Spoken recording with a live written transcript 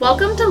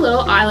Welcome to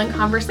Little Island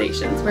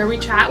Conversations, where we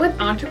chat with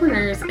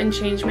entrepreneurs and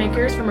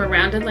changemakers from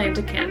around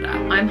Atlantic Canada.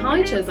 I'm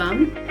Holly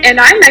Chisholm. And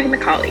I'm Megan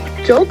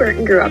McCauley. Joel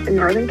Burton grew up in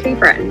northern Cape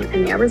Breton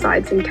and now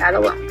resides in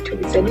Catalone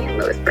between Sydney and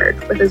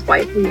Louisbourg with his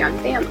wife and young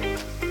family.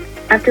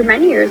 After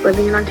many years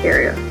living in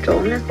Ontario, Joel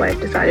and his wife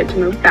decided to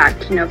move back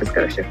to Nova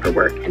Scotia for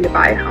work and to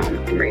buy a home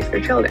and raise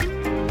their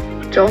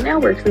children. Joel now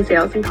works in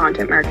sales and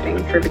content marketing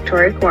for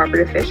Victoria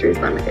Cooperative Fisheries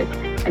Limited,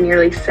 a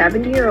nearly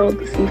 70-year-old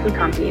seafood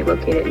company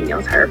located in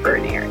Niels Harbour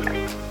area,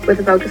 with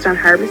a focus on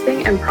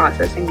harvesting and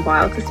processing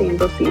wild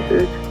sustainable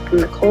seafood from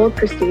the cold,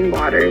 pristine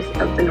waters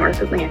of the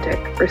North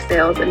Atlantic for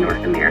sales in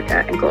North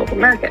America and global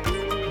markets.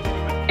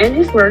 In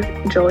his work,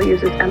 Joel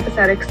uses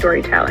empathetic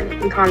storytelling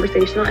and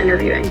conversational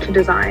interviewing to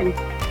design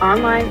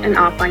online and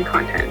offline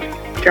content,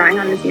 drawing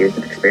on his years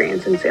of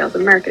experience in sales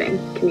and marketing,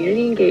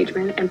 community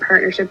engagement, and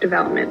partnership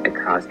development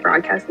across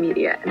broadcast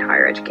media and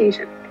higher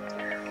education.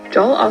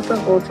 Joel also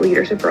holds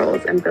leadership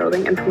roles in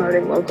building and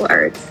promoting local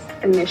arts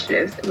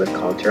initiatives with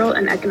cultural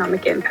and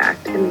economic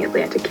impact in the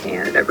Atlantic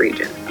Canada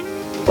region.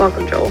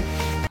 Welcome, Joel.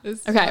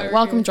 Okay,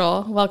 welcome,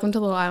 Joel. Welcome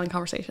to Little Island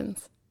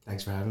Conversations.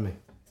 Thanks for having me.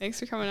 Thanks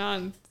for coming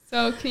on.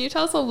 So can you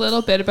tell us a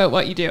little bit about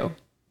what you do?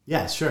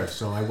 Yeah, sure.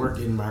 So I work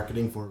in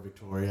marketing for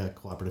Victoria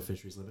Cooperative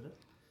Fisheries Limited,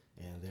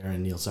 and they're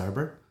in Niels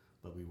Harbour,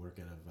 but we work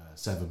out of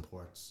 7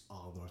 ports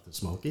all north of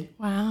Smoky.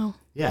 Wow.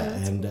 Yeah,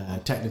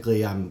 and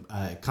technically I'm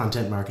a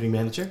content marketing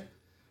manager,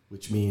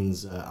 which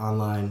means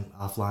online,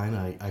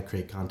 offline, I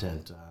create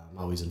content. I'm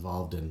always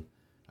involved in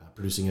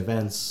producing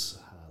events,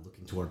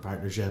 looking toward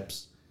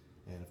partnerships,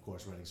 and of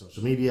course running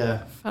social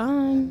media.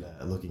 Fun.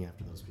 And looking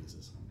after those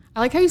pieces.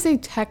 I like how you say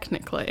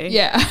technically.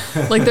 Yeah.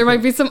 Like there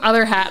might be some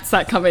other hats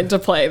that come into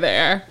play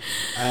there.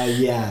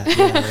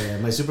 Yeah.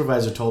 My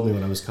supervisor told me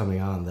when I was coming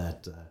on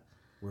that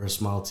we're a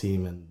small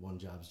team and one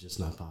job's just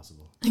not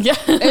possible. Yeah.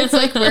 It's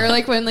like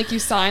when you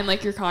sign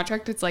your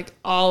contract, it's like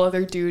all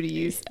other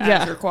duties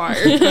as required.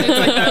 It's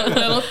like that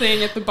little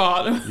thing at the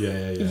bottom.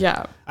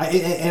 Yeah.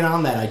 And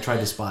on that, I try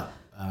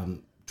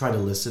to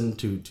listen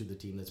to the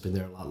team that's been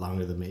there a lot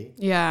longer than me.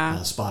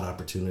 Yeah. Spot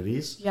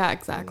opportunities. Yeah,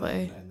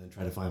 exactly. And then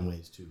try to find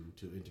ways to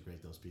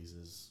integrate those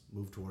pieces,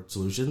 move towards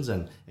solutions,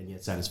 and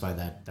yet satisfy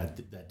that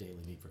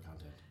daily need for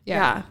content.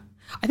 Yeah.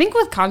 I think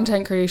with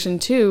content creation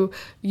too,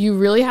 you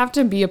really have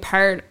to be a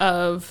part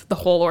of the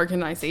whole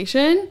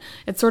organization.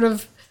 It's sort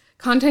of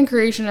content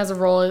creation as a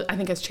role, I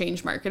think, is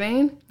change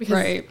marketing.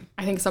 Because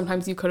I think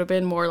sometimes you could have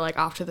been more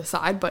off to the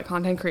side, but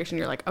content creation,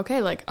 you're like,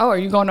 okay, oh, are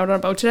you going out on a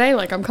boat today?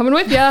 I'm coming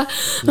with you.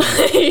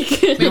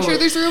 Make sure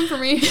there's room for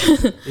me.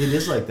 It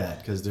is like that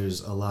because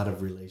there's a lot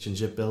of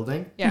relationship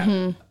building. Yeah.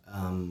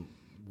 Mm-hmm.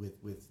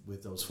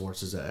 With those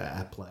forces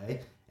at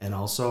play, and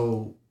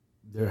also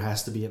there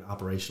has to be an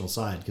operational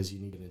side because you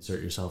need to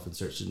insert yourself in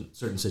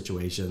certain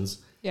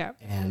situations. Yeah.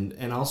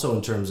 And also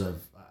in terms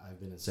of, I've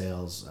been in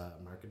sales,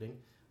 marketing.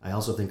 I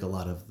also think a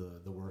lot of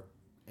the work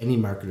any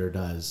marketer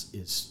does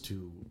is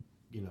to,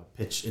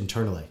 pitch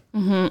internally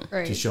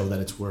to show that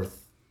it's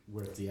worth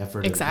the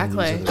effort.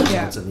 Exactly. And these are the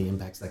results and the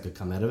impacts that could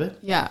come out of it.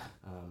 Yeah.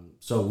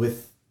 So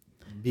with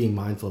being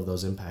mindful of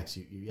those impacts,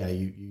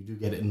 you do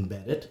get it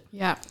embedded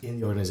in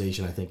the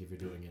organization, I think, if you're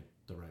doing it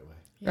the right way.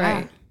 Yeah.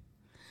 Right.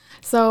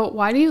 So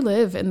why do you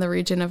live in the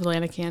region of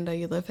Atlantic Canada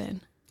you live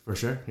in? For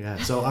sure, yeah.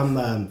 So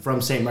I'm from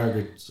St.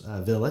 Margaret's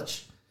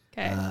Village,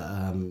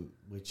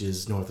 which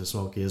is north of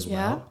Smoky as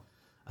well.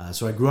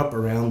 So I grew up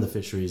around the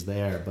fisheries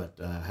there, but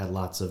had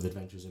lots of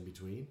adventures in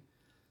between.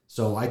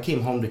 So I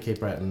came home to Cape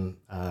Breton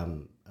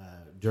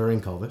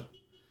during COVID.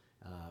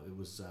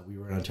 We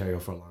were in Ontario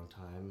for a long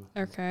time.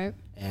 Okay.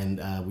 And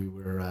we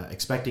were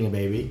expecting a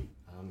baby.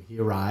 He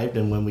arrived,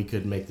 and when we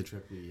could make the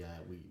trip,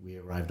 we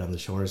arrived on the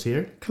shores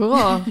here.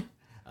 Cool.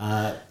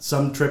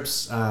 Some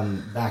trips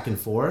back and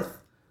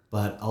forth,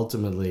 but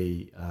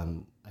ultimately,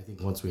 I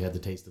think once we had the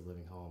taste of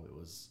living home, it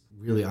was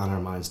really on our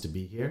minds to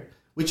be here,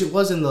 which it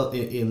was in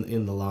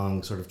the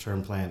long sort of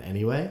term plan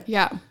anyway.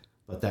 Yeah.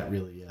 But that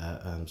really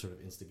sort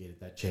of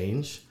instigated that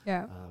change.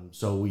 Yeah.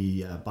 So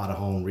we bought a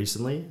home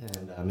recently,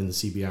 and I'm in the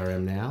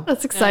CBRM now.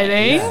 That's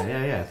exciting.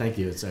 Yeah. Thank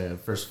you. It's a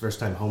first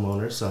time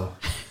homeowner, so.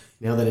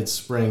 Now that it's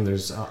spring,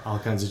 there's all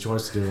kinds of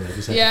chores to do, and I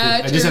just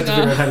have to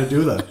figure out how to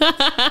do them.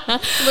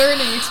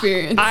 Learning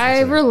experience.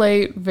 I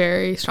relate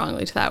very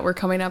strongly to that. We're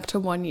coming up to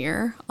 1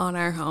 year on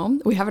our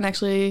home. We haven't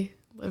actually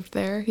lived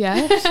there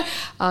yet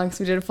because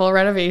we did a full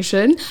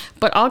renovation,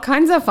 but all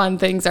kinds of fun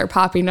things are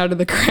popping out of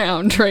the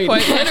ground right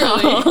Quite now.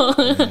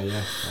 Literally.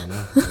 Yeah, I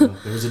know.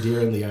 There was a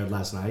deer in the yard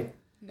last night.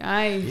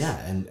 Nice. Yeah,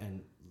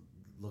 and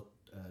looked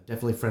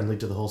definitely friendly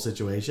to the whole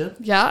situation.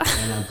 Yeah.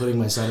 And I'm putting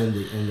my son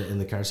in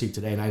the car seat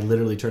today, and I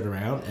literally turned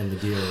around, and the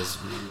deer is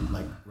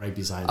right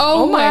beside me.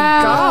 Oh my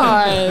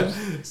God.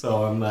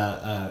 So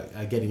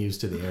I'm getting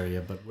used to the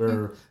area, but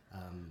we're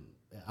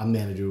on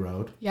Manitou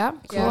Road. Yeah,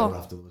 cool. So we're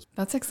off to Louisbourg.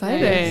 That's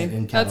exciting.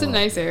 In That's a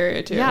nice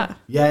area too. Yeah.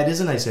 Yeah, it is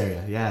a nice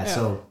area. Yeah.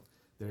 So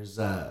there's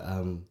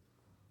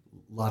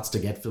lots to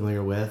get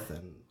familiar with,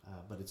 and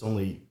but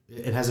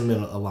it hasn't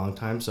been a long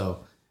time,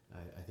 so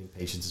I think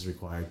patience is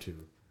required to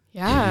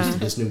get used to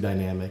this new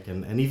dynamic,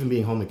 and even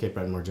being home in Cape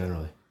Breton more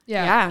generally.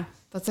 Yeah.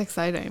 That's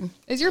exciting.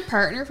 Is your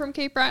partner from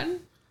Cape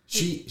Breton?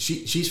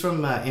 She's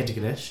from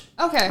Antigonish.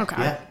 Okay.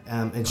 Yeah,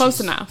 and close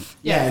enough.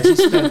 Yeah, and she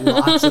spent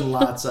lots and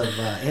lots of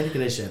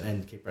Antigonish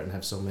and Cape Breton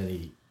have so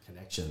many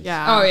connections.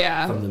 Yeah. Oh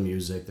yeah. From the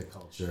music, the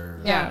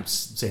culture. Yeah.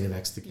 St.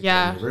 FX, the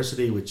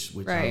University, which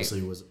obviously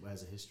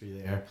has a history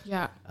there.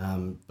 Yeah.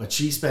 But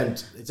she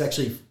spent. It's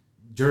actually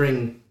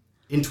in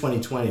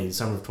 2020, the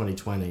summer of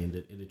 2020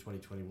 into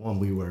 2021,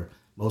 we were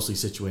mostly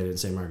situated in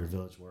St. Margaret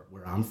Village,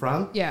 where I'm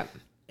from. Yeah.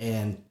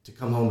 And to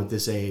come home at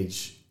this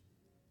age,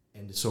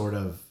 and to sort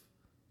of,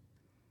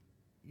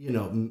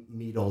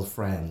 meet old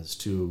friends,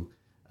 to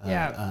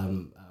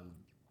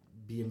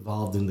be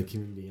involved in the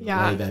community in a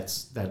way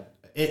that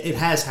it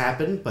has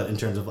happened, but in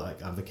terms of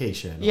like on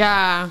vacation,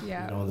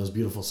 those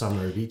beautiful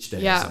summer beach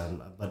days.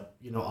 But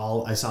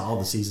I saw all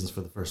the seasons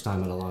for the first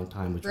time in a long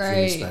time, which was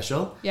really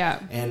special. Yeah.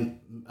 And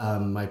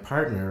my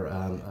partner,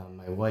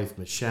 my wife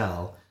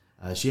Michelle,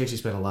 she actually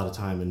spent a lot of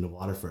time in New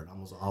Waterford,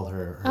 almost all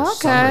her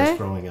summers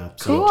growing up.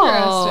 So, cool.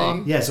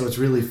 Interesting. Yeah, so it's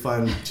really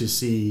fun to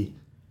see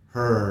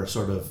her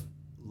sort of,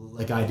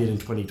 like I did in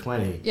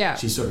 2020. Yeah.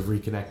 She's sort of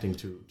reconnecting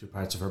to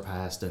parts of her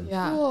past, and,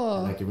 Cool.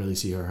 and I can really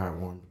see her heart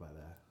warmed by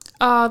that.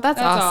 Oh,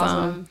 that's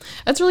awesome.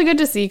 That's really good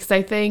to see, because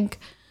I think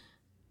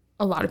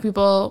a lot of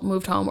people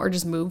moved home or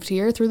just moved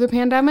here through the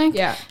pandemic.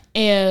 Yeah.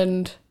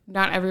 And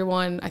not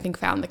everyone, I think,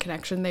 found the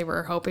connection they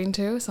were hoping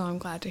to. So I'm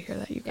glad to hear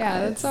that you guys. Yeah,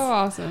 that's so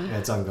awesome. Yeah,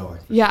 it's ongoing.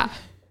 Yeah.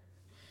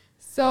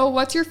 So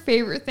what's your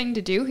favorite thing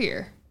to do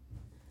here?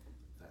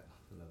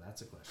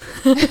 That's a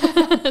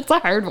question. It's a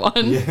hard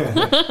one.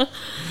 Yeah.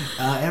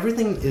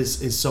 Everything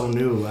is so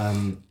new.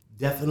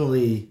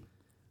 Definitely,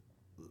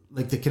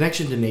 like the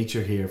connection to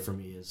nature here for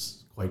me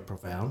is quite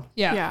profound.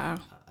 Yeah. Yeah.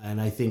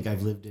 And I think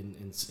I've lived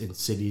in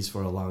cities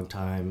for a long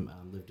time,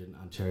 lived in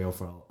Ontario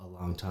for a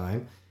long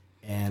time.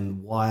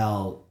 And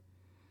while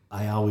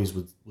I always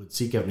would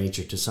seek out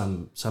nature to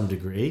some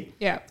degree,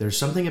 there's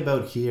something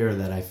about here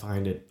that I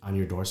find it on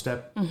your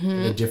doorstep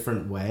in a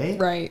different way.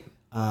 Right.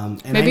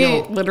 And maybe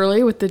I know,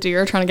 literally with the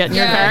deer trying to get in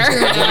your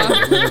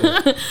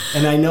car.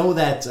 And I know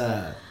that,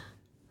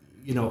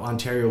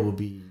 Ontario will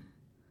be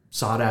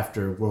sought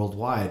after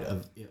worldwide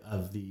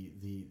of the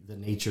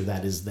nature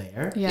that is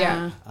there.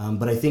 Yeah.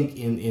 But I think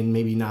in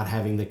maybe not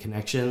having the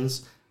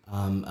connections,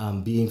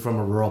 being from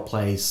a rural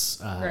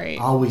place,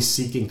 always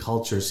seeking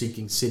culture,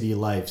 seeking city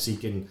life,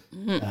 seeking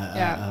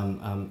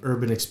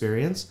urban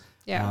experience.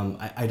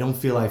 Yeah. I don't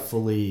feel I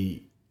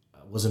fully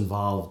was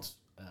involved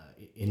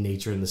in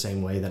nature in the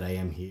same way that I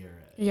am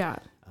here. Yeah.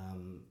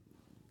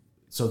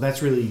 So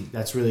that's really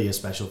a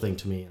special thing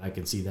to me, and I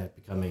can see that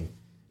becoming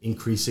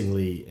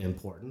increasingly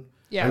important.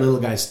 Yeah. Our little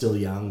guy's still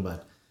young,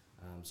 but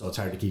so it's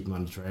hard to keep him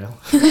on the trail.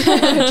 True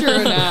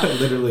enough.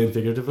 Literally and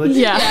figuratively.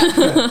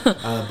 Yeah.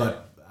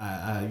 But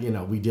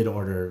we did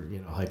order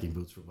hiking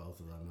boots for both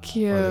of them for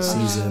Cute. the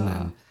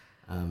season,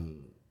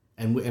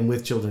 and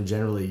with children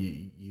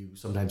generally, you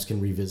sometimes can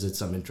revisit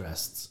some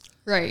interests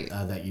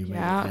that you may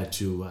have had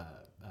to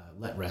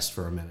let rest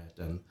for a minute,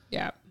 and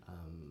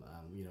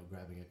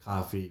grabbing a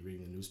coffee,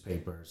 reading a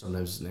newspaper.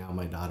 Sometimes now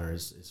my daughter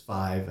is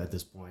 5 at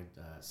this point,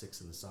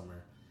 6 in the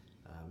summer.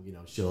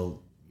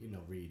 She'll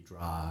read,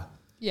 draw,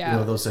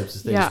 those types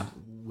of things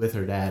with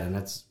her dad, and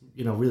that's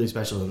really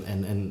special,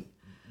 and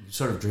you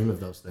sort of dream of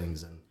those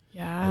things,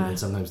 and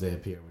sometimes they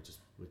appear,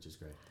 which is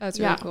great. That's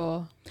really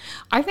cool.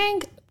 I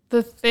think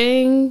the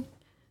thing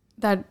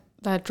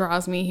that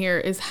draws me here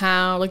is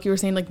how, like you were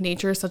saying, like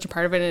nature is such a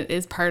part of it, and it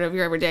is part of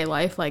your everyday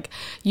life. Like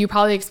you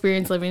probably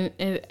experience living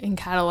in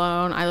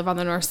Catalone. I live on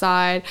the north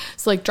side,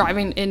 so like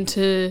driving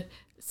into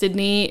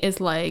Sydney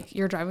is like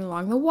you're driving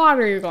along the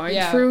water, you're going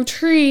through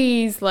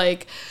trees,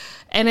 like,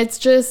 and it's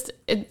just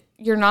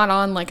you're not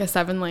on like a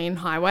 7-lane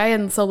highway,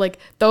 and so like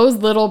those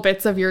little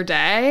bits of your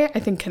day I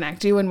think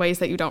connect you in ways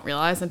that you don't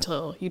realize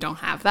until you don't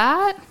have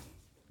that.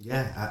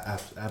 Yeah,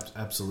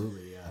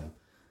 absolutely.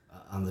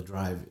 On the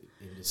drive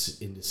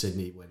into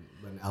Sydney,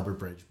 when Albert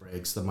Bridge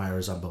breaks, the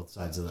Myra's on both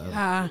sides of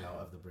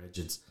the bridge.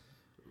 It's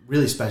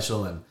really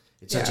special, and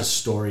it's such a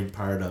storied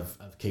part of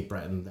Cape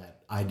Breton that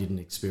I didn't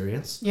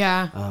experience.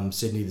 Yeah.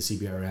 Sydney, the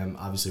CBRM,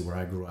 obviously where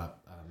I grew up,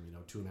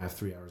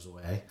 2.5-3 hours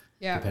away,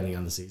 depending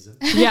on the season.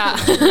 Yeah.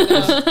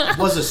 It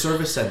was a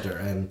service center,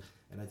 and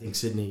I think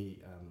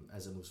Sydney,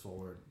 as it moves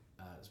forward,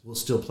 will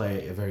still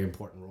play a very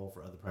important role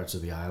for other parts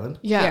of the island.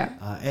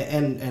 Yeah.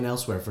 And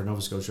elsewhere for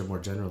Nova Scotia more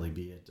generally,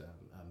 be it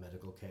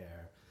medical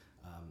care,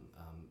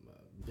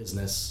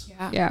 business.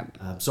 Yeah.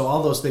 So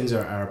all those things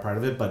are a part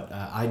of it, but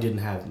I didn't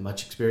have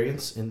much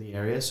experience in the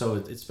area, so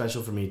it's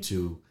special for me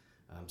to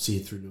see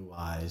it through new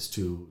eyes,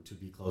 to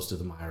be close to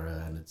the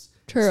Myra, and it's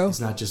true. It's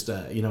not just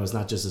it's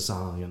not just a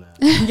song, and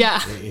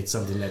it's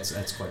something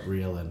that's quite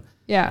real, and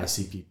I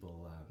see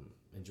people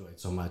enjoy it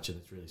so much, and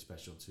it's really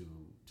special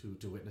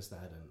to witness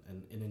that,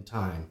 and in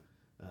time,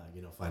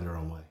 find our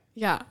own way.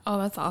 Yeah. Oh,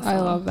 that's awesome. I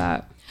love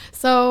that.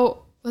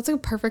 So that's a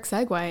perfect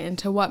segue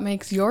into what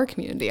makes your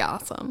community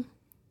awesome.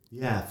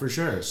 Yeah, for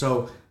sure.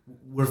 So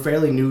we're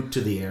fairly new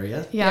to the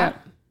area. Yeah.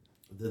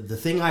 The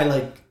thing I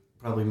like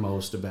probably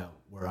most about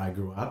where I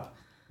grew up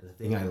the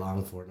thing I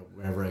long for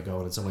wherever I go,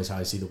 and in some ways how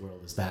I see the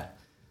world is that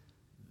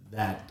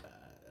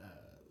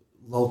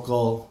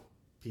local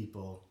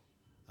people,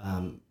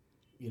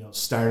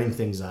 starting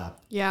things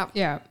up,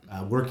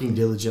 working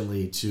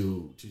diligently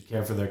to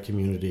care for their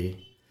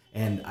community,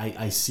 and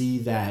I see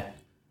that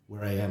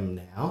where I am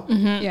now.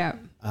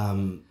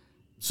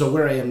 So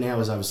where I am now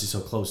is obviously so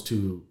close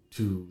to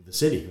the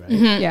city, right?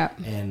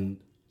 And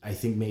I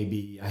think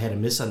maybe I had a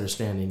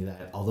misunderstanding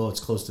that although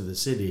it's close to the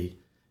city,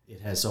 it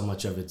has so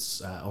much of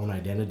its own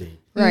identity,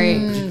 right?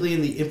 Particularly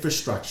in the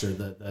infrastructure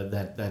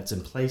that's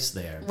in place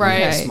there,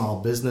 right? Small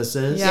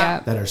businesses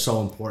that are so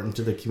important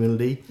to the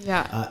community,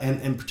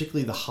 and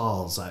particularly the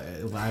halls.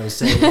 I was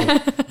saying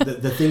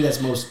the thing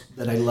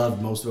that I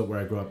love most about where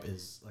I grew up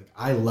is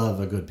I love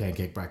a good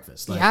pancake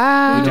breakfast. You know what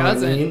I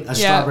mean? A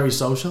strawberry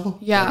social.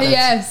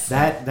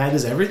 That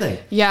is everything.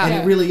 And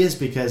it really is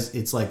because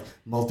it's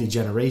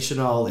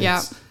multi-generational.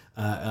 It's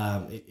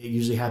it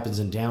usually happens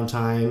in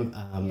downtime.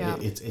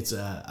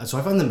 So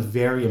I find them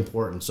very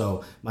important.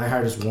 So my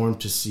heart is warmed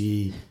to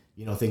see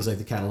things like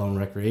the Catalone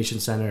Recreation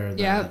Center,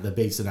 the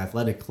Bateson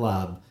Athletic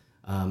Club,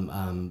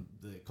 the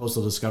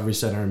Coastal Discovery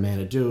Center in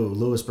Manitou.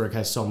 Lewisburg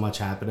has so much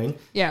happening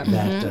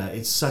that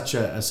it's such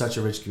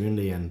a rich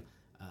community, and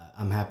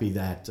I'm happy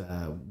that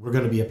we're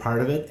going to be a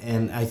part of it.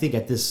 And I think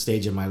at this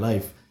stage in my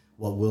life,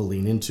 what we'll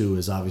lean into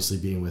is obviously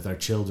being with our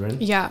children.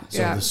 So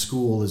the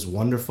school is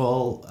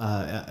wonderful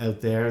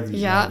out there,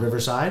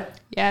 Riverside.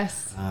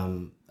 Yes.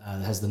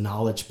 It has the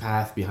knowledge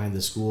path behind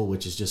the school,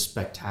 which is just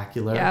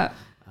spectacular.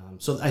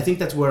 So I think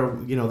that's where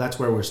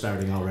we're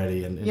starting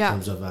already in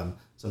terms of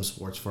some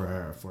sports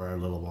for our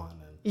little one.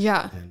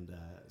 And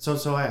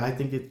so I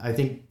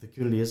think the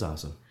community is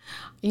awesome.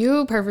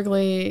 You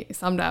perfectly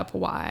summed up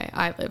why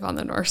I live on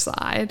the north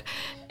side.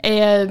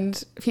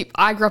 And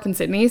I grew up in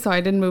Sydney, so I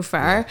didn't move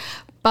far.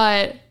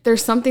 But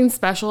there's something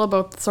special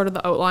about sort of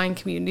the outlying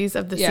communities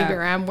of the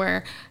CBRM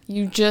where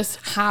you just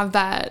have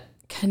that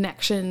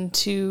connection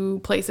to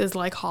places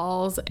like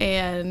halls,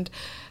 and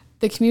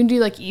the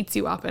community eats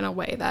you up in a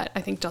way that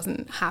I think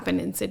doesn't happen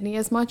in Sydney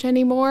as much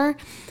anymore.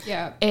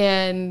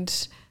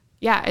 And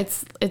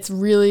it's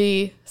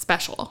really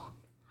special,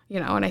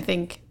 and I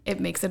think it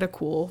makes it a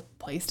cool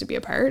place to be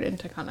a part and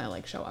to kind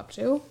of show up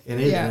to.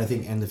 It is, and I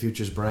think the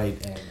future's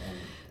bright, and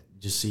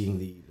just seeing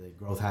the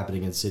growth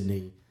happening in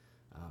Sydney.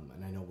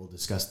 And I know we'll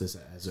discuss this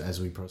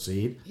as we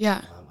proceed.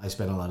 I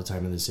spent a lot of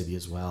time in the city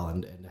as well,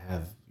 and to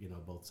have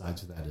both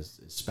sides of that is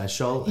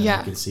special. And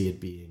I can see it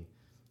being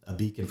a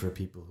beacon for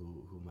people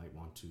who might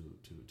want to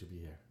be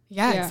here.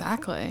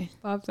 Exactly.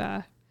 Love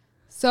that.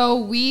 So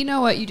we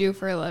know what you do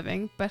for a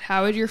living, but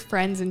how would your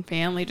friends and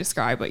family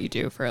describe what you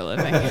do for a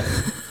living?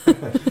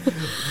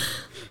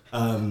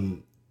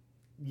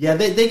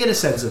 They get a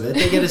sense of it.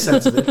 They get a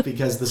sense of it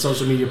because the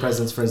social media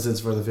presence, for instance,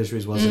 for the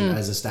fisheries wasn't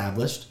as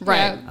established.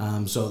 Right.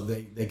 So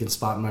they can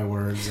spot my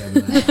words and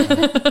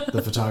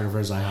the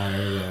photographers I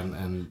hired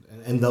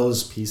and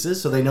those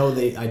pieces. So they know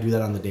I do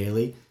that on the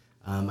daily.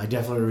 I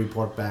definitely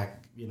report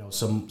back,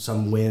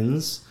 some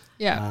wins.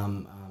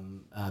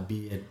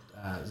 Be it,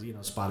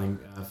 spotting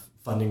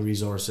funding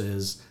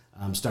resources,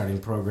 starting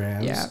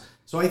programs.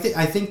 So I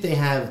think they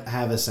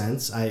have a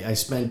sense. I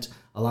spent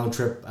a long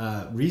trip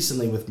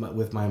recently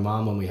with my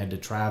mom when we had to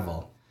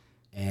travel,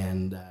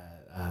 and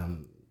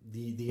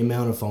the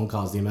amount of phone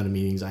calls, the amount of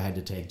meetings I had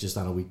to take just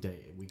on a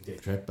weekday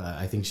trip.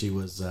 I think she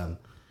was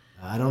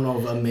I don't know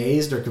if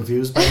amazed or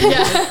confused by it.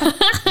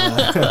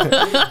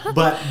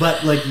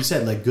 But like you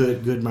said,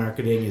 good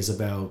marketing is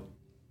about.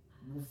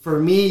 For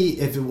me,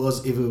 if it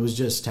was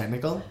just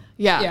technical,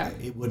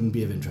 it wouldn't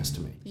be of interest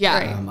to me.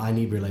 I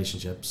need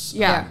relationships.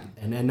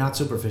 And not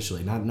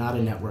superficially, not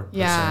a network per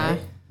se.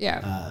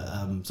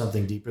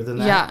 Something deeper than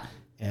that.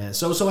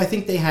 So I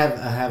think they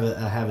have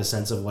a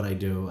sense of what I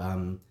do.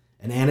 An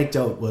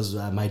anecdote was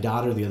my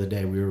daughter the other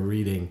day. We were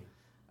reading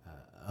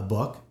a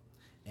book,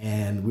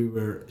 and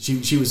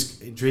she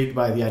was intrigued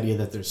by the idea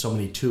that there's so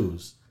many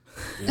twos,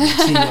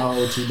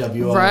 T-O,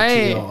 T-W-O,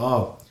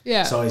 T-O-O.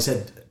 So I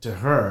said to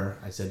her,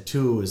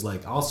 two is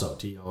also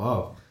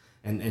T-O-O.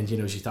 And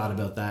she thought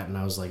about that, and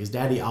I was like, is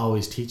Daddy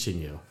always teaching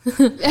you?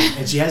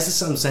 And she has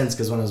some sense,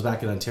 because when I was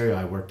back in Ontario,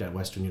 I worked at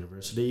Western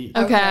University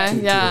to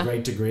a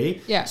great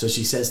degree. So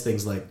she says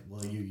things like,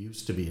 well, you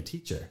used to be a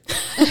teacher.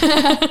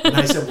 And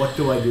I said, what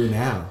do I do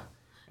now?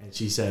 And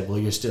she said, well,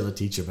 you're still a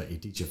teacher, but you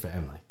teach your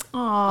family. Aww,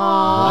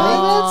 right?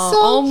 That's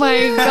so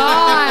my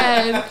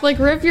God.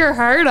 Rip your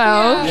heart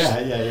out.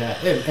 Yeah.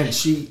 And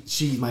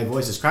she, my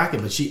voice is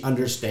cracking, but she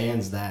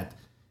understands that,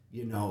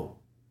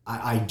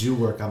 I do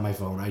work on my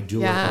phone. I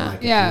do work on my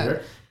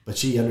computer, but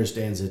she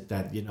understands it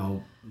that,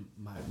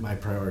 my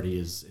priority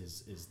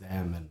is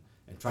them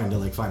and trying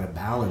to find a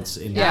balance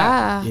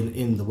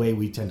in the way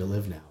we tend to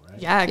live now.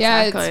 Right. Yeah, exactly.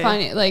 Yeah,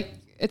 it's funny.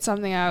 It's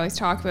something I always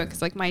talk about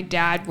because my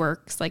dad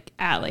works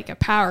at a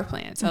power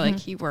plant. So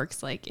he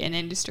works in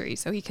industry.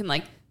 So he can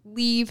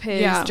leave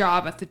his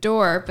job at the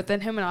door, but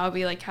then him and I'll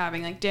be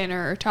having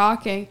dinner or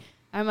talking.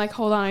 I'm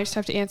hold on, I just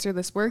have to answer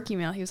this work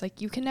email. He was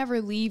you can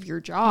never leave your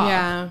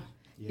job.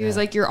 He was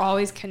you're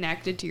always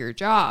connected to your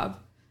job.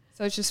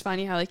 So it's just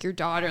funny how like your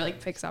daughter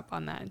like picks up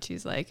on that, and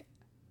she's like,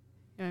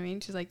 you know what I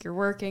mean? She's like, you're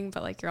working,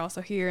 but like you're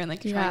also here, and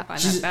like you're trying to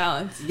find that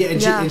balance. Yeah,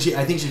 and she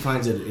I think she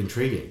finds it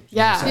intriguing.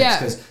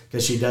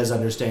 Because she does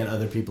understand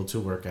other people to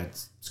work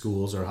at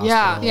schools or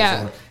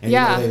hospitals. And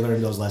they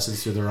learn those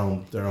lessons through their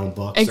own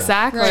books.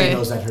 Exactly. She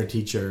knows that her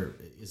teacher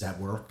is at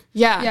work.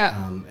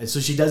 And so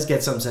she does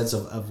get some sense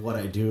of what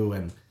I do,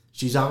 and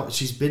she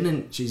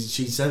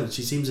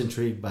seems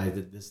intrigued by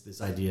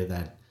this idea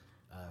that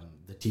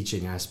the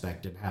teaching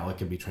aspect and how it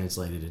can be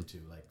translated into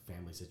like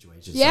family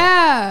situations.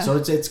 So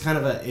it's kind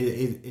of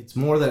it's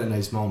more than a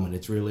nice moment.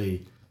 It's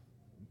really,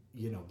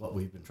 what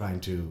we've been trying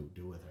to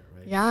do with her,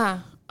 right? Yeah.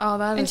 Oh,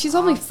 that and is she's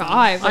awesome. only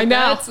 5. Like, I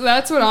know.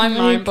 That's what I'm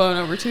mind blown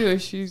over too.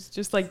 Is she's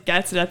just like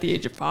gets it at the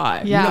age of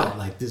 5. Yeah.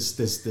 Like this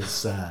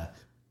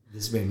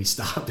made me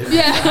stop it.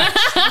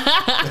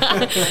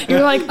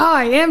 You're like, oh,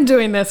 I am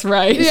doing this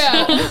right.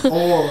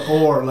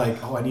 or like,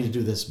 oh, I need to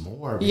do this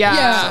more.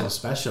 Because it's so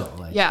special.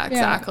 Like,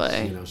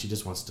 exactly. She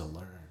just wants to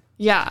learn.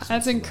 Yeah.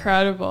 That's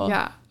incredible.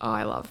 Yeah. Oh,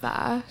 I love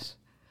that.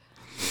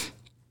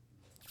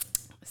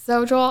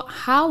 So, Joel,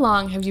 how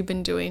long have you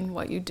been doing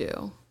what you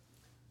do?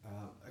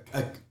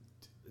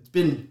 It's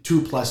been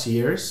 2+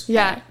 years.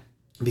 Yeah.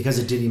 Because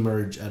it did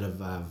emerge out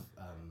of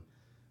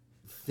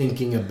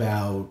thinking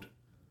about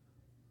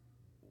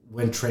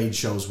when trade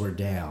shows were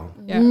down,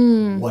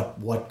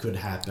 what could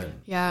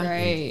happen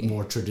in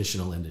more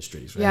traditional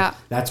industries, right? Yeah.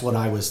 That's what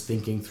I was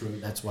thinking through.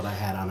 That's what I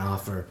had on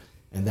offer,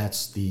 and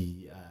that's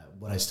the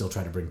what I still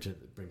try to bring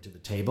to the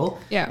table.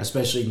 Yeah.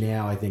 Especially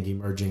now, I think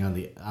emerging on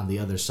the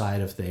other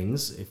side of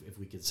things, if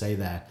we could say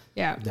that.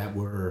 Yeah. That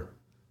we're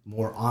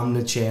more on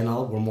the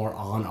channel, we're more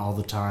on all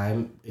the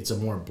time. It's a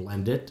more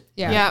blended.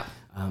 Yeah.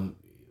 A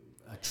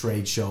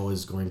trade show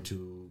is going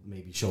to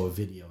maybe show a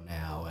video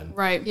now and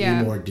be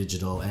more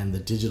digital, and the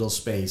digital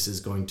space is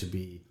going to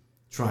be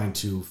trying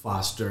to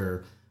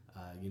foster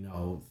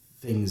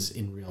things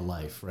in real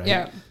life,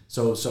 right?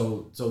 So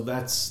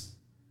that's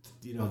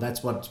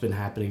that's what's been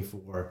happening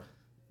for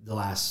the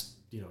last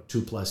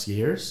 2+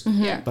 years.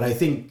 But I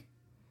think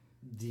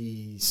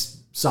the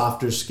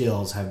softer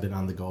skills have been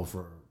on the go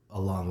for a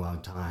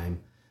long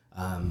time.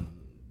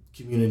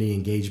 Community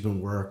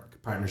engagement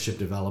work, partnership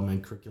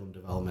development, curriculum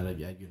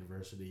development at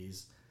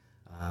universities,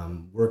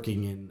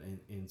 working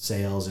in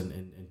sales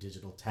and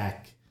digital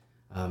tech,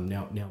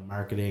 now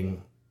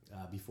marketing.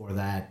 Before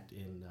that,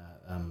 in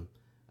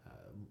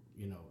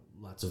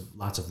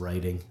lots of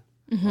writing,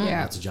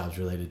 lots of jobs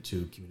related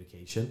to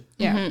communication.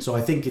 So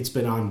I think it's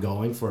been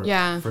ongoing for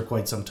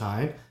quite some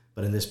time.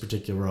 But in this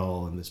particular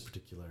role, in this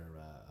particular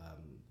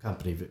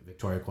company,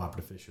 Victoria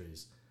Cooperative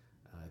Fisheries,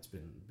 it's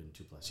been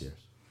 2+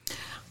 years.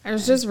 I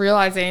was just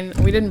realizing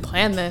we didn't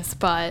plan this,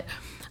 but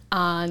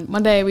on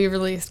Monday we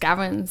released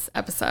Gavin's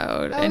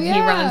episode, and he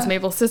runs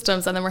Maple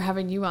Systems, and then we're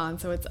having you on,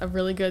 so it's a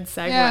really good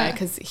segue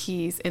because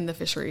he's in the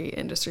fishery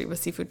industry with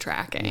seafood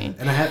tracking.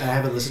 And I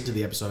haven't listened to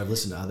the episode. I've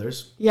listened to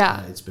others.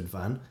 It's been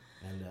fun,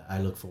 and I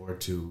look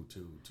forward to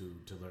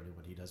learning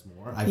what he does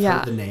more. I've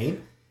heard the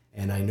name,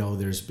 and I know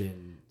there's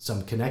been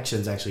some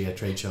connections actually at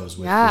trade shows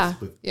with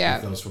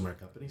those from our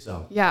company.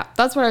 So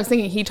that's what I was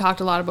thinking. He talked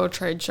a lot about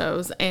trade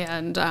shows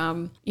and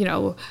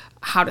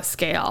how to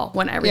scale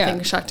when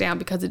everything's shut down,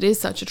 because it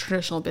is such a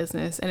traditional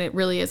business and it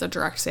really is a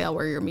direct sale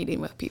where you're meeting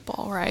with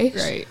people,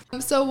 right?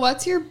 So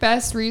what's your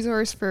best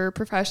resource for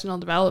professional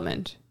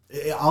development?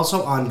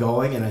 Also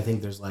ongoing, and I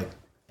think there's like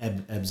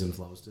ebbs and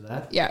flows to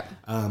that.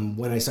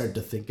 When I started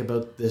to think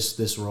about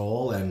this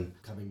role and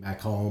coming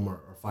back home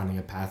or finding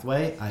a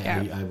pathway,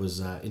 I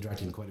was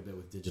interacting quite a bit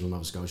with Digital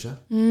Nova Scotia.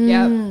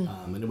 And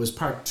it was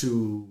part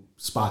to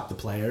spot the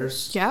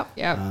players.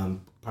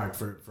 Part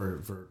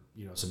for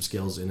some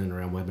skills in and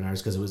around webinars,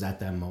 because it was at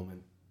that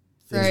moment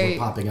things were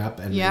popping up,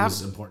 and it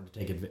was important to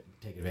take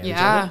advantage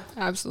of it.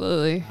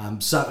 Absolutely.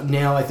 So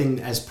now I think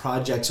as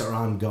projects are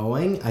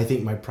ongoing, I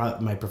think my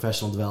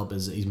professional development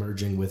is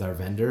emerging with our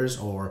vendors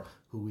or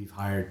who we've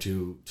hired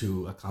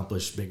to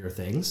accomplish bigger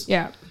things.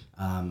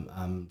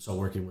 So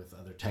working with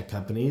other tech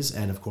companies,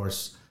 and of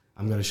course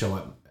I'm going to show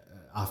up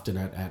often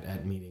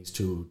at meetings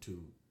to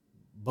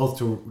both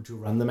to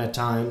run them at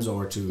times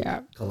or to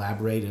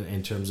collaborate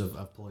in terms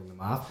of pulling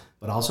them off,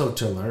 but also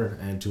to learn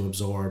and to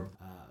absorb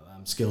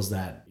skills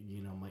that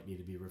might need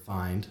to be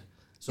refined.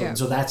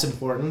 So that's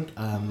important.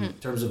 In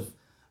terms of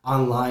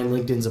online,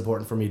 LinkedIn's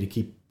important for me to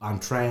keep on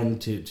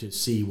trend, to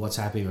see what's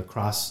happening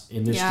across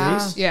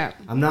industries.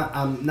 I'm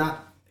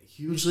not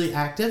hugely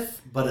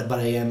active, but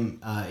I am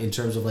in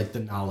terms of like the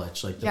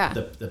knowledge, like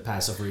the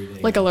passive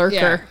reading, like a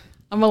lurker.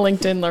 I'm a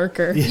LinkedIn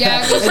lurker.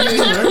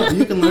 And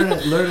you can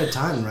learn a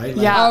ton, right?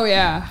 Like,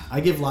 I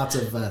give lots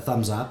of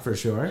thumbs up for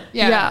sure.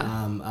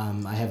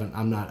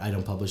 I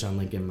don't publish on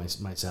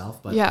LinkedIn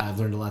myself, but I've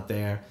learned a lot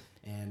there.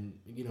 And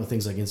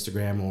things like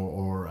Instagram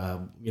or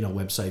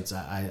websites.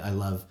 I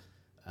love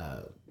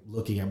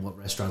looking at what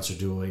restaurants are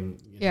doing.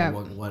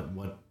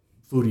 What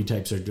foodie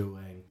types are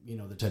doing.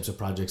 The types of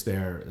projects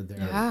they're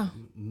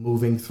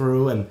moving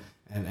through and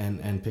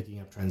picking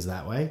up trends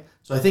that way.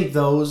 So I think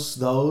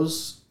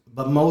those.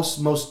 But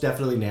most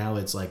definitely now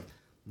it's like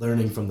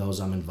learning from those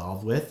I'm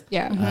involved with.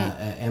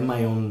 And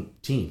my own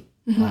team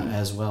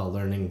as well,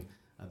 learning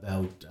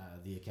about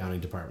the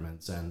accounting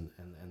departments and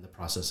the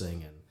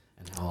processing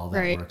and how all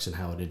that works and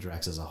how it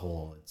interacts as a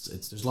whole.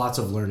 There's lots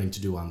of learning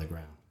to do on the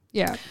ground.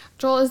 Yeah.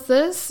 Joel, is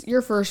this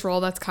your first role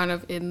that's kind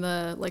of in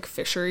the like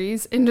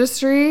fisheries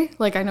industry?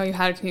 Like, I know you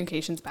had a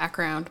communications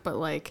background, but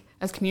like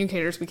as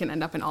communicators, we can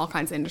end up in all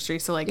kinds of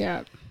industries. So like,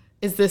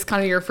 is this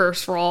kind of your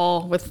first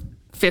role with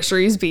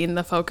fisheries being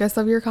the focus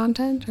of your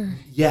content? Or?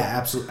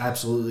 Yeah,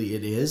 absolutely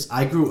it is.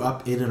 I grew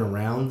up in and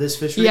around this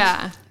fisheries.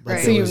 Yeah, but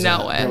so you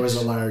know it. There was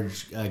a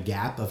large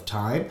gap of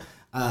time.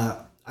 I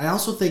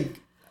also think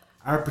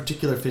our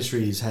particular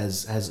fisheries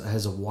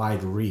has a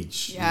wide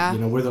reach. Yeah.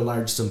 We're the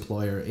largest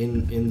employer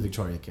in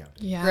Victoria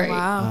County. Yeah.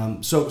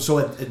 Wow. So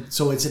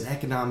it's an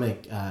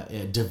economic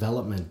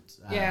development.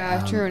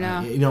 True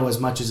enough. As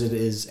much as it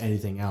is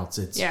anything else,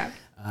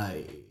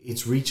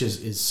 its reach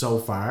is so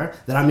far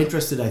that I'm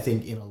interested, I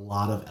think, in a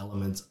lot of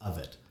elements of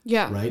it.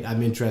 Yeah. Right.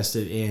 I'm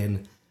interested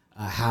in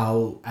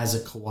how, as a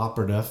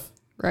cooperative,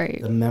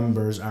 the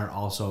members are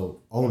also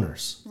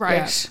owners.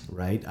 Right.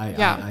 Right.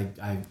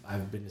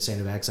 I've been to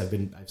St. X.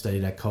 I've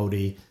studied at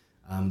Cody.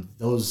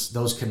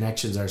 Those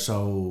connections are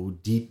so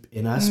deep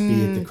in us,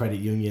 be it the credit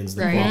unions,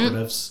 the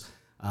cooperatives,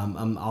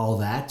 all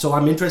that. So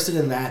I'm interested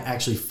in that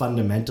actually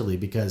fundamentally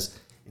because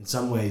in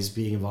some ways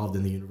being involved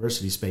in the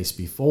university space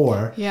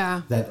before,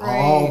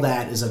 all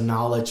that is a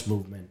knowledge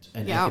movement,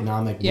 an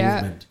economic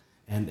movement.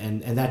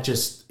 And that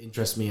just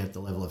interests me at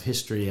the level of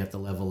history, at the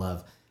level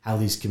of how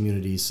these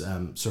communities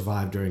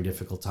survive during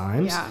difficult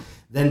times. Yeah.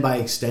 Then by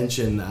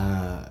extension,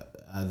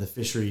 the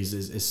fisheries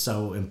is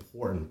so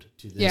important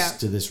to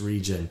this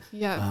region.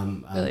 Yeah,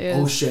 really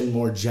ocean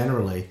more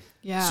generally.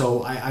 Yeah.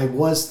 So I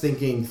was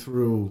thinking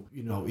through,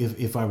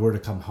 if I were to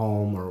come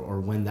home or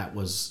when that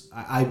was,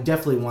 I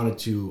definitely wanted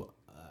to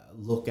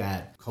look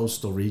at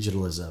coastal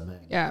regionalism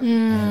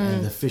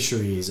and the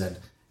fisheries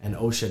and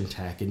ocean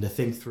tech and to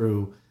think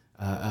through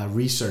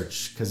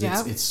research because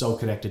it's so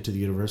connected to the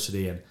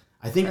university. And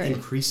I think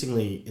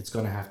increasingly it's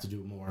going to have to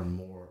do more and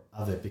more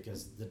of it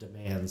because the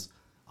demands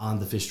on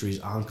the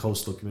fisheries, on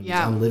coastal communities,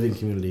 on living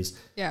communities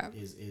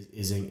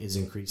is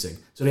increasing.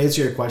 So to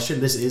answer your question,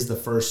 this is the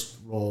first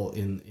role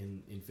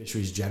in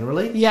fisheries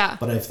generally. Yeah.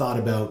 But I've thought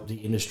about the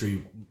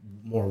industry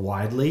more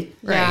widely,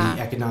 the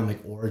economic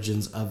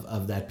origins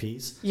of that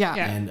piece. Yeah.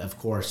 And of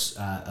course,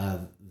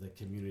 the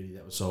community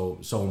that was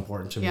so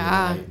important to me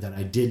that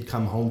I did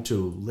come home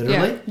to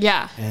literally.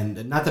 Yeah.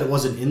 And not that it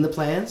wasn't in the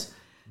plans,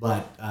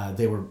 but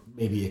they were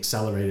maybe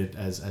accelerated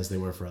as they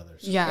were for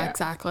others. Yeah,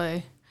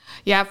 exactly.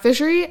 Yeah,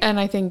 fishery, and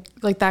I think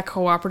like that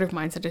cooperative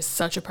mindset is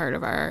such a part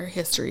of our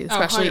history,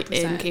 especially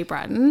in Cape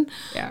Breton.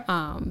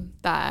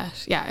 Yeah.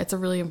 It's a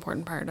really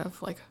important part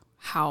of like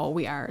how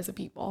we are as a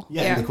people.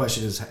 Yeah, and the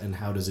question is, and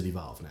how does it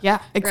evolve now?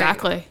 Yeah,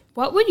 exactly. Right.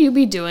 What would you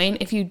be doing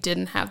if you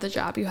didn't have the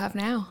job you have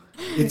now?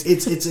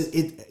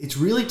 It's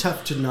really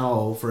tough to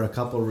know for a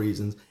couple of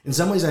reasons. In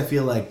some ways, I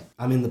feel like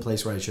I'm in the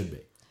place where I should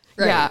be.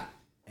 Right. Yeah.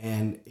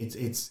 And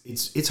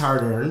it's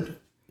hard earned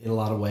in a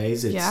lot of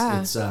ways.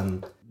 It's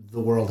the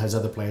world has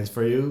other plans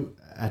for you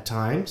at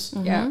times.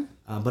 Mm-hmm. Yeah.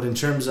 But in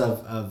terms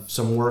of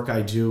some work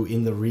I do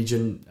in the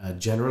region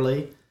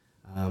generally,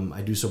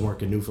 I do some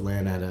work in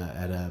Newfoundland at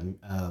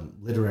a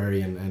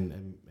literary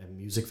and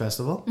music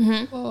festival.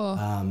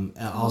 Mm-hmm.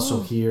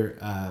 Also here,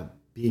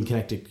 being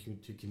connected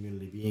to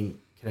community, being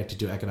connected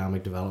to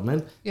economic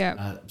development.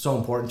 Yeah. So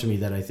important to me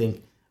that I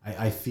think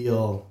I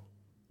feel,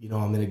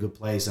 I'm in a good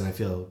place and I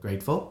feel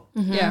grateful.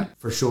 Mm-hmm. Yeah.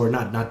 For sure.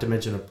 Not to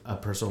mention a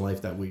personal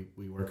life that we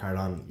work hard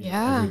on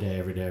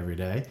every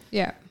day.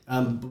 Yeah.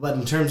 But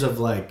in terms of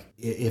like,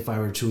 if I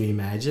were to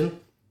imagine,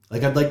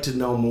 like I'd like to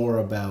know more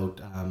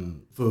about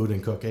food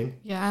and cooking.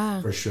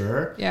 Yeah. For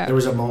sure. Yeah. There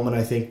was a moment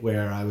I think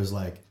where I was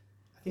like,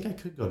 I think I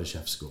could go to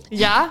chef school.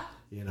 Yeah.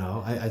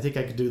 I think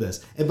I could do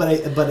this. But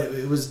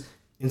it was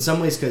in some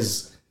ways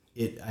because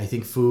I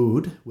think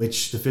food,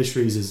 which the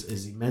fisheries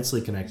is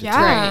immensely connected to.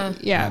 Right.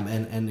 Yeah.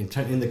 And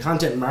in the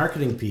content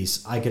marketing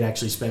piece, I could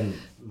actually spend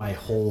my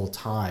whole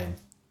time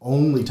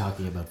only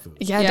talking about food.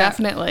 Yeah,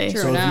 definitely.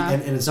 True. So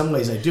and in some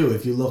ways I do.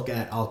 If you look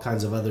at all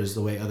kinds of others,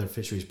 the way other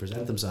fisheries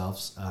present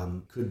themselves,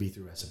 could be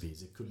through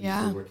recipes. It could be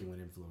through working with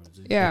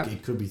influencers.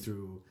 It could be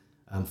through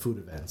food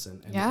events,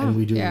 and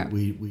we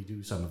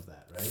do some of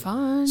that, right?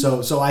 Fun.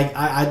 So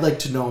I'd like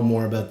to know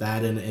more about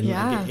that, and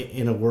like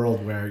in a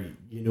world where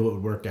it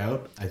would work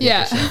out, I think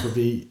the chef would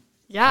be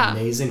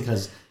amazing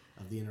because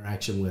of the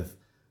interaction with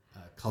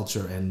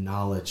culture and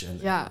knowledge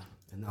and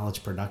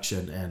knowledge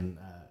production and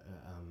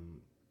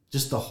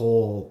just the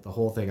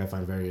whole thing I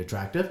find very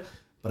attractive.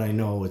 But I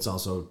know it's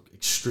also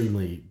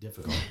extremely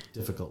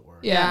difficult work.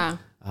 Yeah.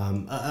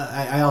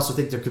 I also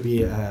think there could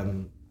be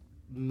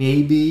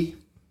maybe.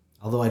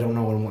 Although I don't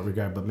know in what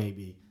regard, but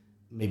maybe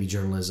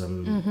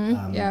journalism,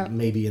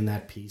 maybe in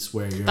that piece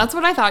where you're. That's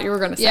what I thought you were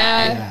going to say.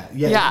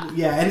 Yeah.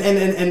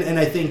 And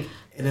I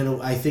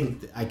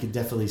think I could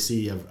definitely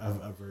see a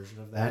version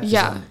of that.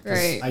 Yeah,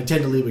 right. I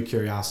tend to lead with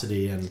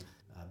curiosity and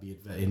be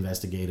it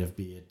investigative,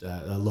 be it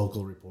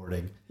local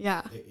reporting.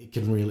 Yeah.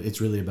 It's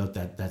really about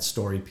that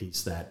story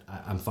piece that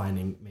I'm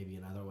finding maybe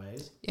in other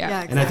ways. Yeah.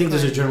 Exactly. And I think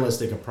there's a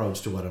journalistic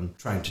approach to what I'm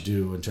trying to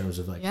do in terms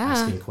of like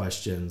asking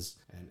questions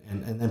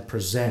and then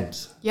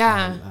present.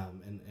 Yeah.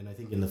 And I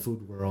think in the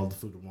food world,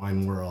 food and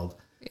wine world,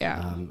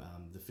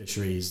 the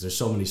fisheries, there's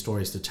so many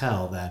stories to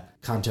tell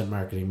that content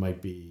marketing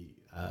might be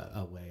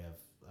a way of,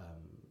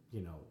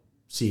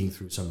 seeing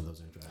through some of those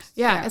interests.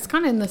 Yeah, it's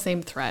kind of in the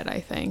same thread, I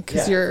think,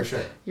 because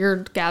you're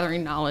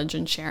gathering knowledge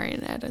and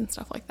sharing it and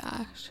stuff like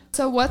that.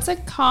 So what's a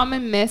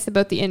common myth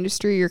about the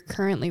industry you're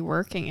currently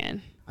working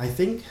in? I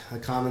think a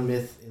common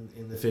myth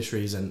in the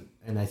fisheries, and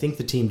I think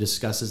the team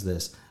discusses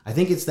this, I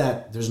think it's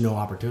that there's no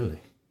opportunity.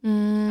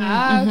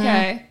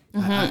 Okay.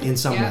 In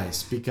some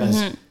ways,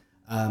 because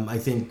I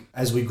think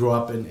as we grow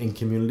up in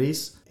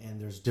communities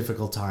and there's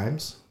difficult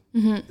times,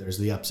 there's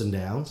the ups and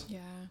downs.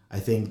 Yeah. I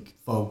think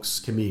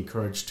folks can be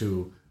encouraged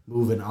to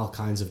move in all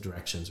kinds of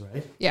directions,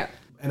 right? Yeah.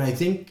 And I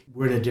think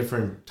we're in a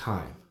different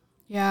time.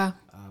 Yeah.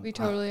 We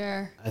totally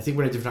are. I think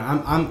we're in a different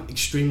time. I'm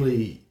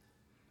extremely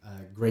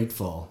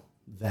grateful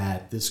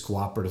that this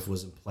cooperative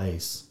was in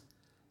place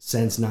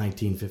since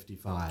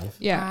 1955.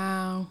 Yeah.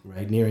 Wow.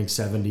 Right, nearing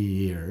 70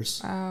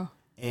 years. Wow.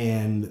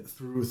 And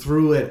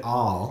through it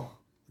all,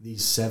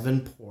 these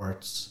 7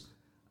 ports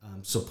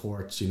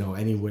supports,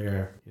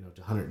 anywhere,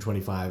 to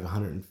 125,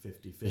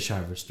 150 fish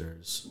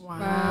harvesters.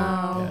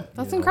 Wow.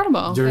 That's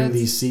incredible. During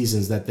these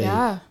seasons that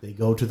they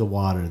go to the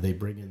water, they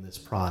bring in this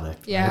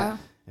product. Yeah.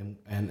 Right?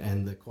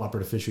 And the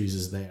cooperative fisheries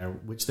is there,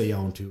 which they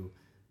own to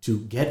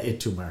get it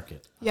to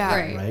market. Yeah.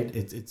 Right.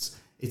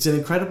 It's an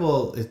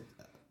incredible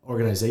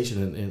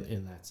organization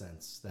in that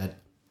sense, that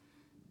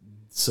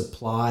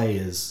supply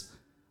is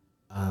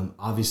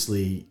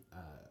obviously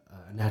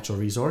a natural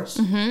resource.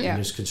 And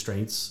there's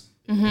constraints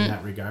in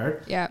that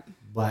regard. Yeah.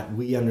 But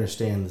we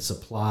understand the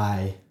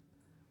supply,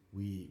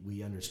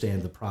 we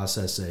understand the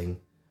processing,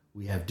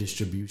 we have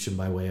distribution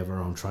by way of our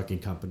own trucking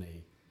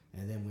company,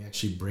 and then we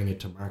actually bring it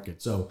to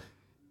market. So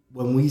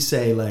when we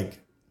say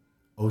like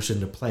ocean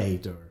to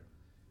plate, or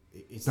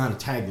it's not a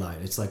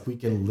tagline, it's like we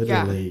can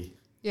literally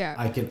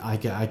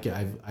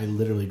I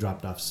literally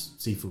dropped off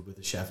seafood with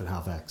a chef in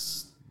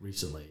Halifax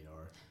recently,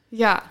 or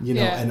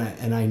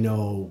and I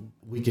know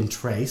we can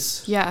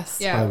trace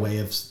by way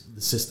of the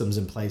systems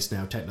in place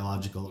now,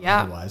 technological or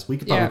otherwise. We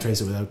could probably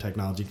trace it without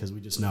technology because we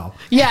just know.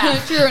 Yeah,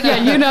 true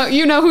enough.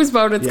 You know whose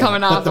boat it's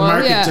coming off. But the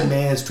market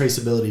demands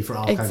traceability for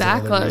all kinds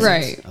of other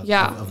reasons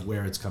of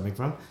where it's coming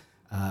from,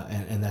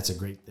 and that's a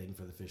great thing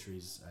for the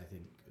fisheries, I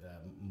think,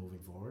 moving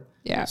forward.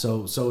 Yeah.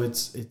 So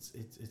it's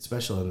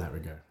special in that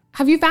regard.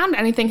 Have you found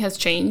anything has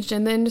changed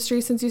in the industry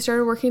since you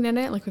started working in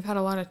it? Like, we've had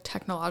a lot of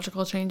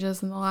technological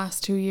changes in the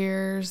last 2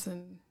 years,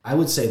 and I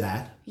would say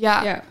that.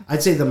 Yeah.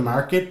 I'd say the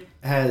market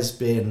has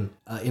been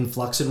in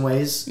flux in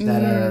ways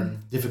that are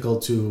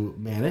difficult to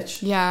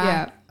manage.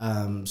 Yeah.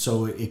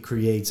 So it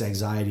creates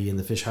anxiety in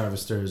the fish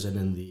harvesters and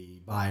in the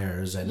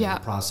buyers and in the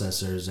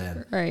processors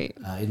and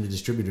in the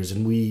distributors.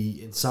 And we,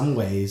 in some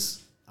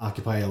ways,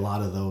 occupy a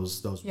lot of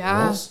those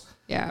roles.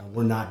 Yeah.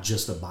 We're not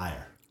just a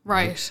buyer.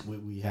 Right.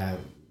 We have,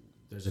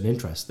 there's an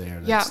interest there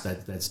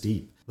that's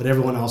deep. But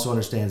everyone also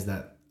understands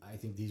that I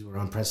think these were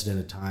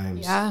unprecedented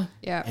times. Yeah.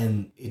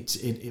 And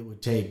it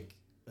would take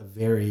a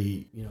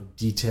very,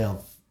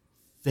 detailed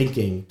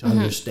thinking to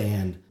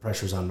understand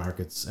pressures on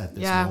markets at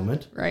this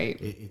moment. Right.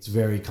 It's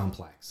very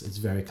complex.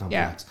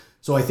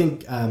 So I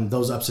think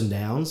those ups and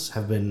downs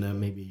have been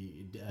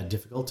maybe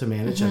difficult to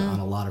manage on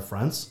a lot of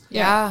fronts.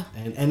 Yeah.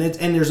 And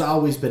there's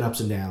always been ups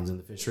and downs in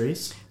the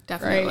fisheries.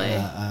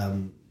 Definitely.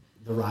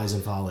 The rise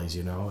and follies,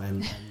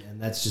 and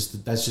that's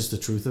just the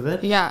truth of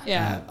it.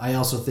 Yeah. I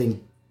also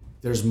think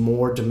there's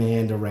more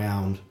demand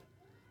around,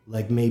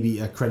 like, maybe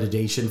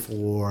accreditation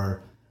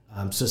for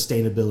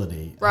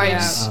sustainability. Right.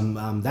 That's been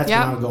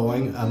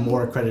ongoing.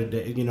 More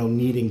accredited,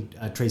 needing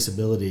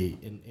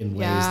traceability in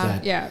ways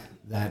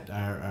that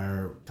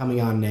are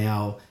coming on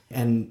now,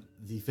 and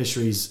the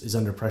fisheries is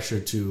under pressure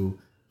to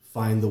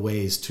find the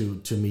ways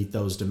to meet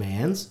those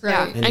demands.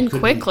 Right. And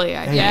quickly.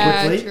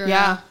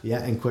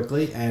 And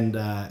quickly,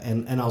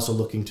 and also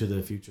looking to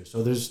the future.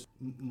 So there's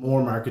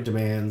more market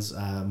demands,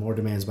 more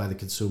demands by the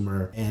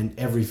consumer, and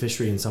every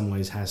fishery in some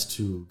ways has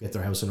to get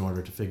their house in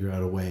order to figure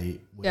out a way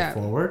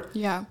forward.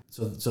 Yeah.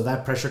 So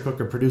that pressure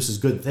cooker produces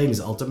good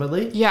things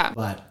ultimately. Yeah.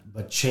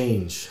 But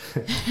change.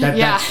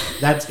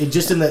 That's it.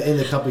 Just in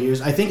the couple of years,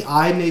 I think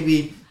I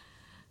maybe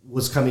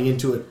was coming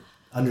into it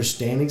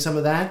understanding some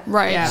of that,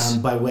 right?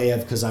 By way of,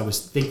 because I was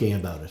thinking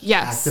about it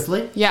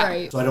actively. Yeah.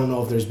 Right. So I don't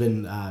know if there's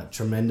been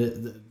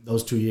tremendous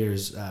those 2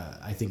 years.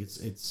 I think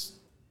it's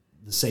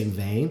the same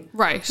vein,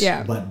 right?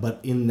 Yeah.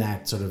 But in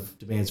that sort of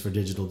demands for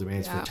digital,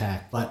 demands for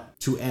tech, but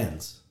to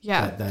ends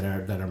that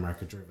are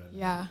market driven,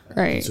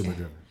 consumer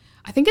driven.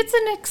 I think it's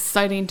an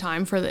exciting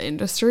time for the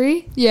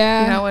industry.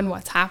 Yeah. And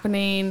what's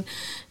happening.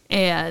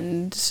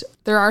 And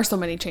there are so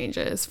many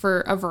changes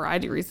for a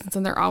variety of reasons,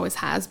 and there always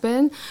has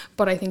been.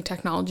 But I think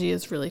technology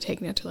is really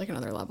taking it to like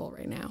another level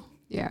right now.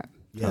 Yeah.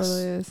 Yes.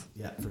 Totally is.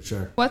 Yeah, for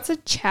sure. What's a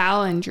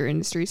challenge your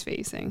industry's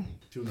facing?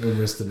 too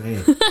numerous to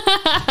name.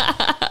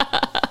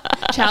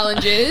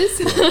 Challenges.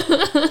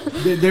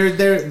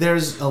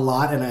 There's a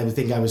lot, and I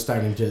think I was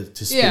starting to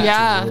speak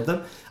to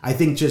them. I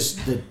think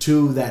just the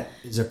two that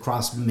is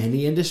across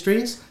many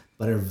industries,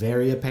 but are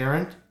very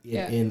apparent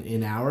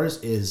in ours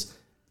is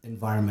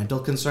environmental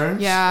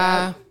concerns.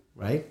 Yeah.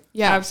 Right?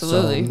 Yeah,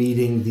 absolutely. So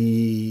meeting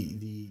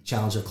the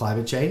challenge of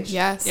climate change.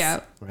 Yes. Yeah.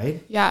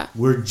 Right? Yeah.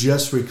 We're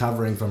just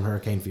recovering from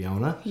Hurricane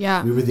Fiona.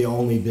 Yeah. We were the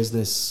only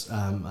business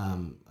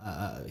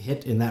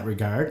hit in that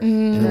regard,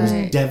 and it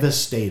was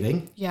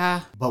devastating.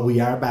 Yeah. But we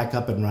are back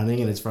up and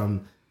running, and it's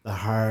from the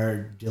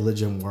hard,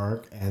 diligent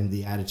work and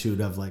the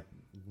attitude of like,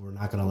 we're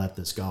not going to let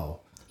this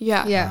go.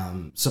 Yeah. Yeah.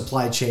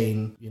 Supply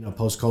chain,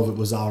 post-COVID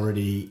was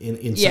already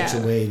in such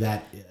a way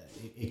that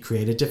it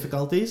created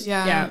difficulties.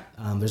 Yeah.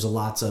 There's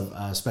lots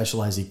of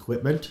specialized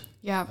equipment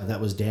that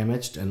was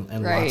damaged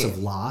and lots of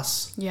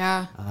loss.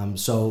 Yeah.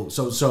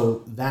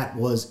 So that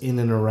was in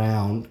and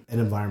around an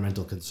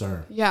environmental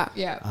concern. Yeah.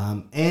 Yeah.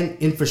 And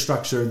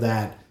infrastructure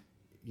that,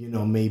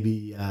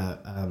 maybe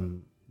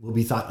will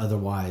be thought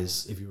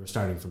otherwise if you were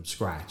starting from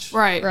scratch.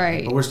 Right.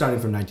 But we're starting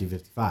from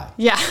 1955.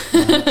 Yeah.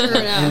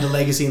 And the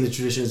legacy and the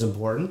tradition is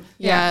important.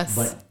 Yes.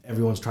 But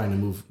everyone's trying to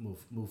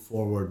move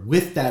forward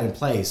with that in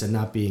place and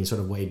not being sort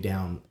of weighed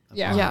down.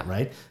 Yeah.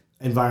 Right.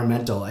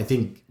 Environmental. I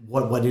think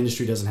what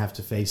industry doesn't have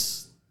to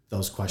face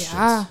those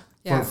questions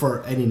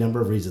for any number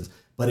of reasons.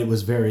 But it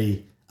was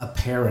very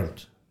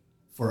apparent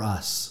for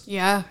us.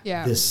 Yeah.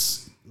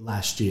 This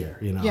last year,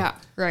 Yeah.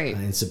 Right.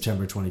 in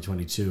September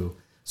 2022.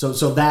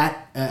 So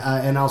that,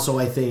 and also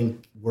I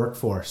think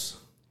workforce,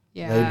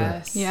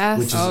 labor, Yes.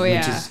 which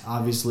is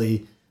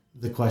obviously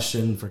the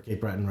question for Cape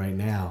Breton right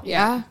now.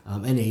 Yeah.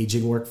 An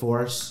aging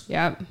workforce.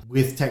 Yep.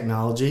 With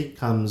technology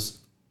comes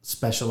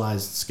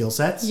specialized skill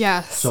sets.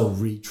 Yes. So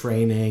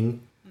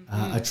retraining,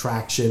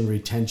 attraction,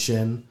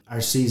 retention.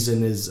 Our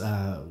season is,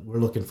 we're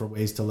looking for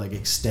ways to like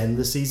extend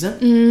the season.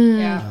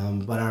 Yeah.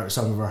 But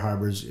some of our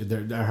harbors,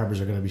 our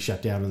harbors are going to be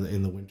shut down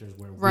in the winters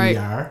where we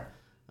are.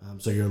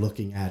 So you're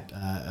looking at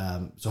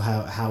so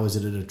how is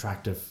it an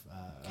attractive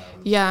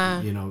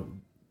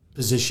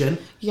position?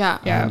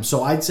 Yeah.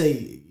 So I'd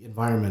say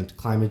environment,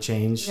 climate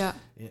change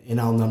in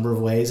all number of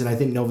ways, and I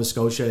think Nova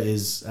Scotia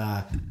is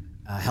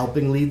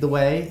helping lead the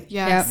way.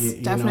 Yes,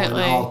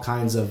 definitely. In all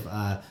kinds of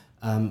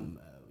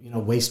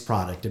waste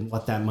product and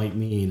what that might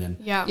mean, and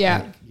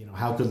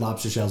how could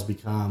lobster shells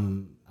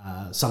become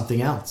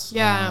something else?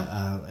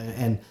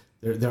 And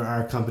there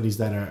are companies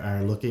that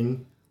are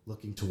looking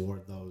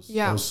toward those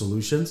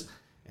solutions,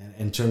 and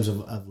in terms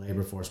of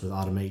labor force with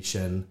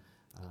automation.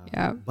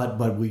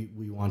 But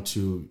we want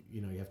to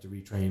you have to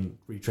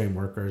retrain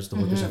workers. The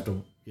workers have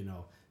to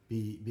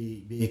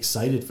be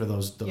excited for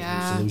those new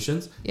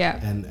solutions.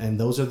 And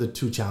those are the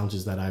two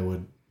challenges that I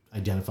would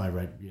identify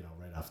right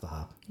off the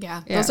hop.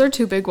 Those are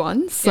two big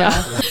ones. So.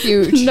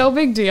 Huge. No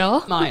big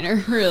deal.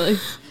 Minor, really.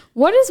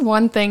 What is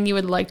one thing you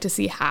would like to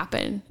see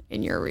happen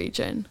in your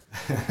region?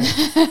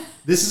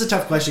 This is a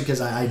tough question because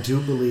I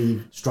do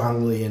believe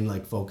strongly in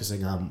like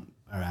focusing on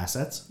our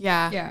assets.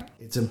 Yeah.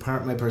 It's in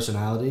part my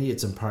personality.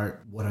 It's in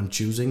part what I'm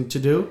choosing to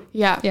do.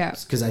 Yeah.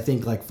 Because I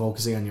think like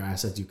focusing on your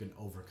assets, you can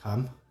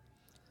overcome.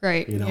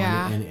 Right.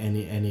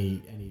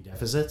 Any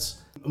deficits.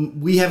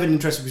 We have an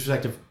interesting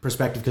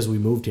perspective because we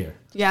moved here.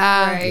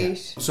 Yeah. Right.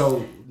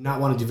 So not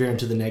wanting to veer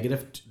into the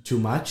negative too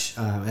much,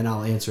 and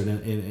I'll answer it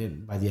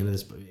in by the end of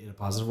this in a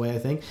positive way. I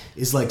think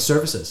is like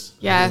services.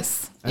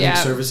 Yes. I think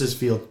services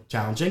feel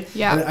challenging.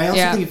 Yeah. And I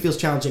also think it feels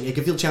challenging. It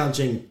can feel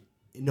challenging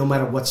no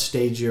matter what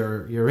stage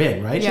you're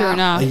in. Right.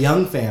 Yeah. A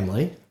young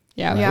family.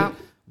 Yeah. Right?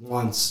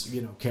 Wants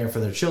care for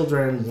their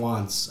children,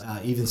 wants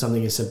even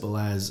something as simple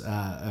as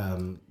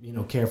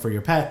care for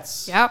your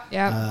pets.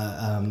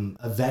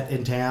 A vet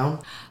in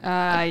town.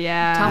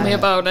 Tell me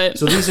about it.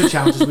 So these are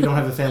challenges. We don't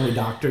have a family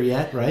doctor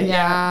yet, right?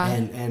 Yeah.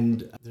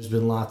 And there's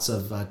been lots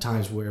of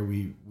times where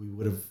we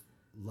would have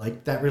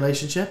liked that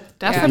relationship.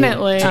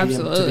 Definitely. To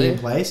be in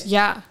place.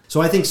 Yeah.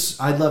 So I think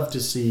I'd love to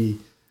see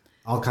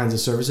all kinds of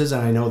services,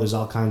 and I know there's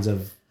all kinds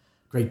of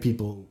great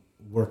people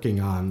working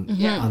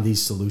on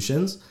these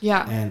solutions.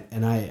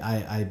 And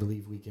I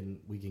believe we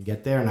can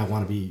get there, and I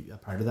want to be a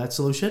part of that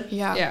solution.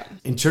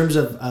 In terms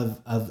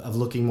of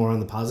looking more on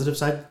the positive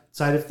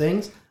side of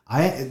things,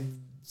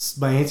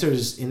 my answer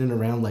is in and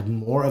around like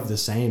more of the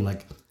same.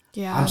 Like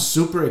I'm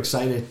super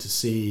excited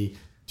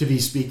to be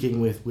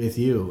speaking with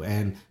you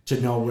and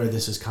to know where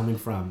this is coming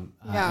from.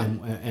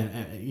 And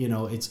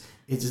it's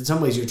in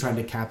some ways you're trying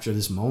to capture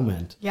this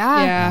moment.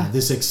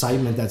 This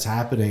excitement that's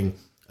happening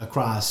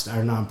across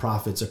our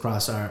nonprofits,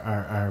 across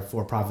our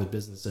for-profit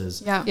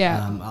businesses,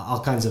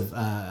 all kinds of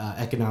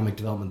economic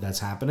development that's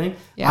happening.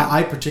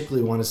 I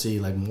particularly want to see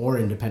like more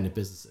independent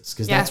businesses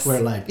because that's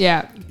where like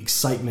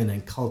excitement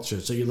and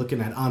culture. So you're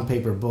looking at On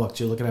Paper Books,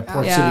 you're looking at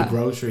Port City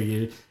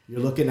Grocery,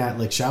 you're looking at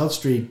like Charlotte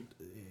Street.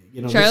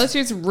 Charlotte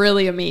Street's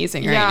really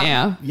amazing right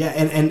now.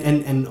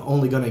 And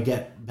only going to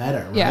get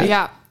better,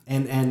 right?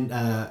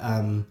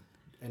 And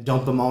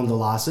don't bemoan the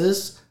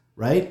losses.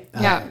 right?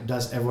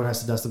 Everyone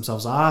has to dust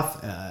themselves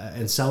off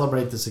and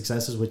celebrate the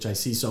successes, which I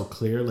see so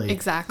clearly.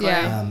 Exactly.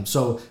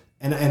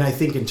 And I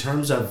think in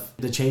terms of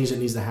the change that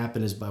needs to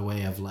happen is by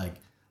way of like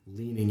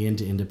leaning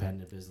into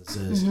independent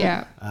businesses,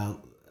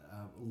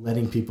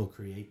 letting people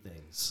create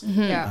things,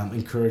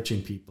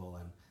 encouraging people,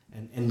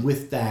 and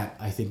with that,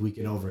 I think we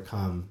can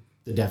overcome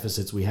the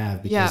deficits we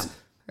have because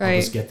help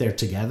us get there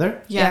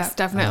together. Yes,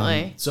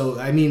 definitely. So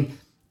I mean,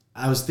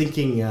 I was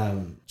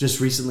thinking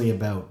just recently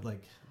about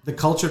like the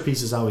culture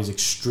piece is always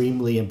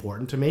extremely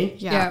important to me.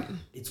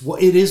 It's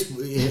what it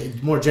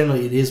is. More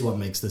generally, it is what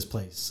makes this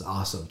place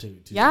awesome. To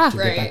get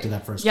back to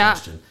that first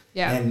question.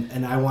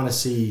 And I want to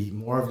see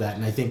more of that.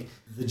 And I think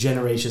the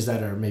generations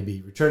that are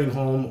maybe returning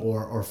home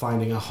or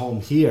finding a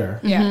home here,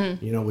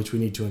 which we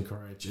need to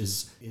encourage,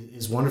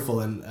 is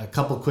wonderful. And a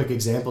couple quick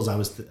examples I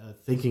was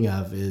thinking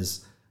of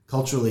is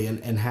culturally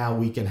and how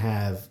we can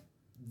have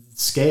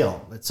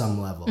scale at some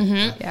level.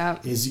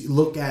 Is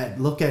look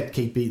at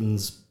Kate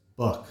Beaton's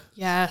book.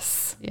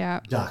 Yes.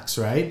 Yeah. Ducks,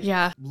 right?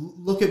 Yeah.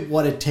 Look at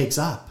what it takes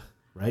up,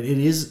 right? It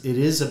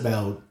is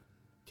about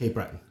Cape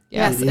Breton.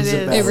 Yes, it is.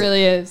 It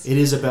really is. It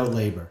is about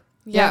labor.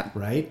 Yeah.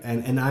 Right?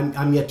 And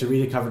I'm yet to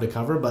read it cover to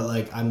cover, but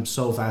like I'm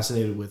so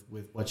fascinated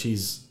with what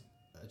she's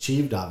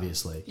achieved,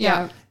 obviously.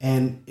 Yeah.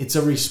 And it's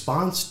a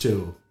response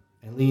to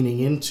and leaning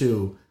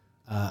into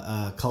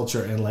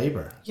culture and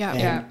labor. Yeah.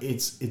 And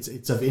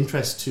it's of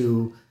interest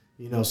to,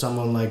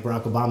 someone like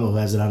Barack Obama who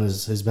has it on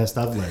his best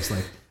of list.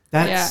 Like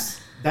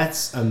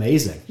that's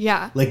amazing.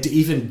 Yeah. Like to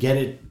even get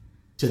it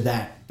to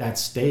that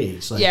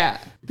stage. Like,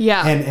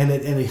 Yeah. And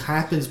it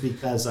happens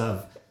because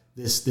of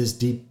this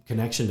deep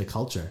connection to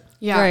culture.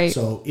 Yeah. Right.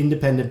 So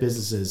independent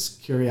businesses,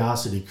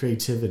 curiosity,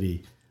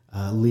 creativity,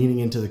 leaning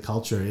into the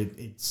culture,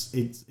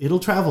 it'll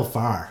travel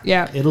far.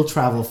 Yeah. It'll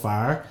travel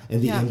far,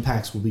 and the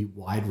impacts will be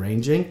wide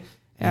ranging.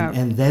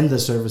 And then the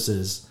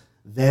services,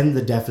 then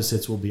the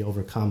deficits will be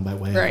overcome by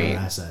way of our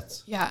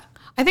assets. Yeah.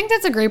 I think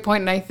that's a great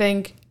point, and I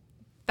think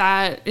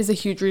that is a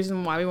huge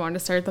reason why we wanted to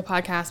start the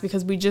podcast,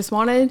 because we just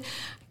wanted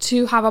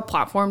to have a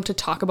platform to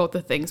talk about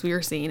the things we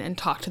were seeing and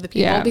talk to the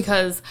people,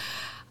 because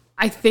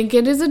I think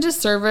it is a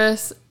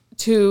disservice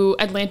to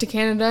Atlantic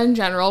Canada in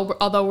general,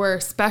 although we're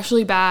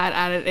especially bad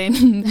at it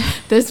in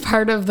this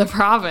part of the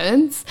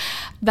province,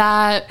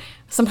 that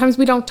sometimes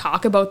we don't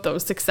talk about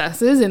those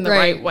successes in the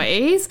right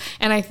ways.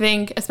 And I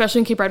think, especially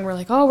in Cape Breton, we're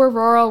like, oh, we're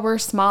rural, we're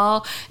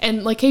small.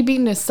 And like Kate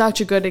Beaton is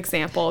such a good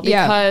example,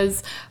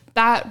 because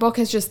that book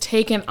has just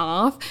taken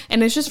off,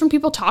 and it's just from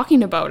people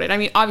talking about it. I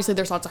mean, obviously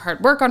there's lots of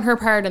hard work on her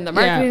part and the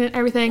marketing and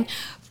everything,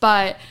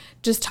 but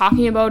just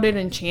talking about it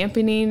and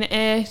championing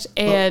it,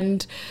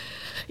 and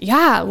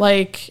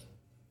like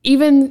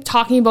even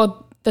talking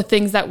about the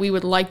things that we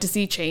would like to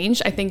see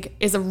change, I think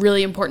is a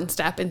really important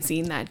step in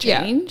seeing that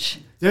change.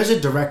 There's a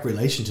direct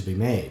relation to be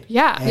made.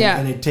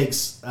 And it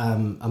takes a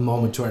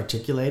moment to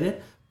articulate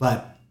it.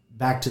 But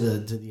back to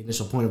the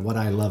initial point of what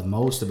I love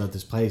most about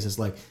this place is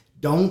like,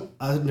 don't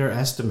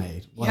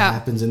underestimate what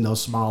happens in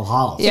those small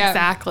halls.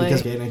 Exactly.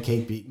 Because Jane and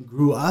Kate Beaton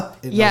grew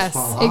up in those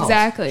small halls.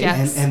 Exactly.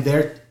 And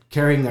they're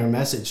carrying their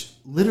message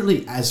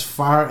literally as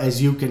far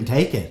as you can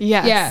take it.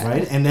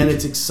 Right? And then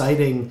it's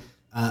exciting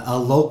a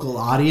local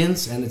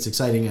audience, and it's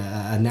exciting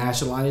a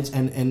national audience,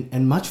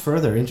 and much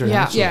further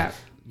internationally.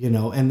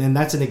 And then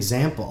that's an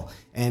example.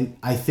 And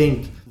I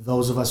think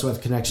those of us who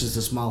have connections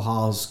to small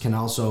halls can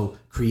also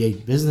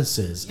create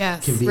businesses,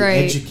 can be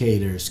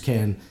educators,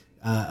 can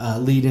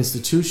lead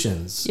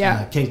institutions,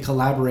 can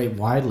collaborate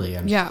widely.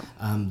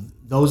 And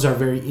those are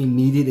very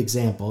immediate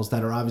examples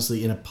that are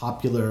obviously in a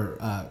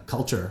popular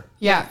culture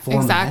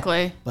format.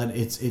 Exactly. But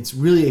it's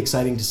really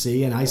exciting to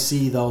see, and I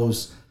see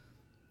those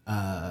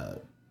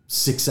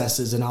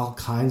successes in all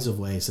kinds of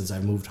ways since I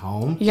moved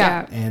home.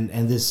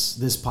 And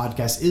this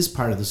podcast is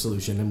part of the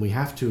solution, and we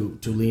have to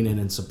lean in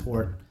and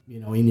support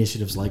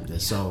initiatives like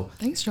this. So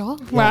thanks, Joel.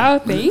 Wow,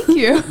 thank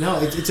you.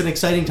 No, it's an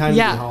exciting time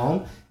to be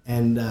home,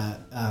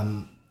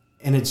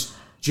 and it's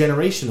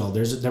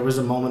generational. There was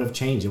a moment of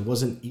change. It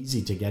wasn't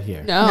easy to get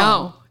here.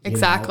 No,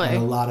 exactly. And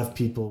a lot of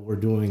people were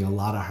doing a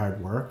lot of hard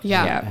work.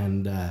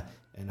 And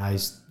I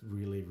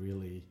really,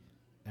 really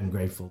am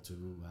grateful to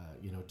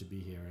to be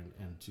here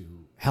and to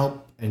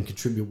help and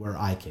contribute where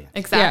I can.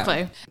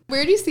 Exactly.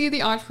 Where do you see the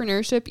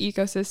entrepreneurship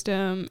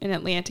ecosystem in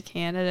Atlantic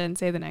Canada in,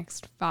 say, the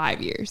next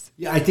 5 years?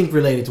 I think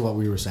related to what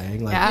we were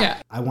saying,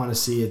 I want to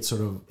see it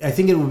I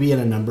think it will be in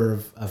a number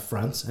of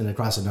fronts and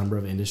across a number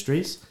of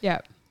industries.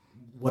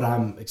 What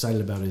I'm excited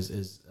about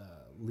is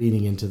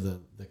leaning into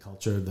the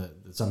culture,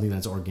 something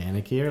that's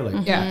organic here.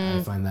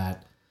 I find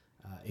that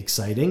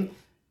exciting.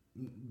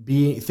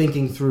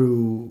 Thinking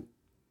through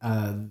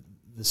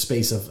the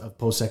space of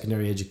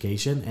post-secondary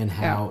education and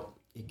how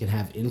it can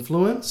have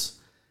influence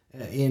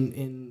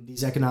in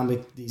these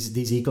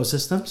these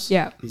ecosystems,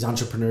 these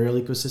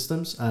entrepreneurial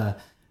ecosystems.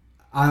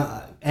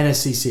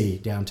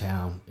 NSCC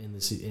downtown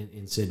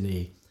in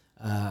Sydney,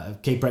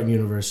 Cape Breton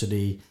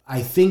University.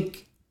 I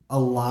think a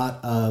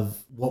lot of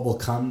what will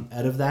come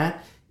out of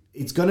that,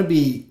 it's going to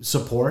be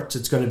support,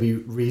 it's going to be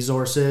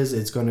resources,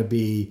 it's going to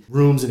be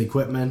rooms and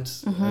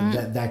equipment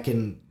that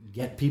can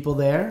get people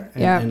there,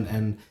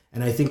 and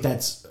I think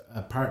that's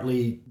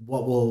partly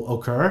what will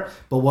occur.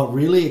 But what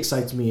really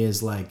excites me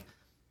is like,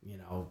 you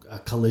know, a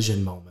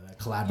collision moment, a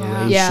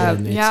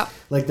collaboration. Yeah. It's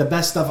like the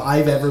best stuff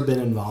I've ever been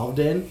involved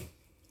in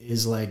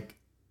is like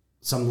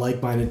some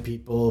like-minded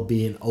people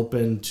being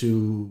open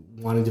to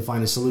wanting to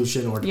find a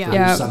solution or to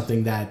produce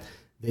something that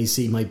they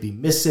see might be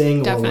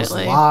missing or was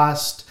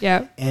lost.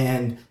 Yeah.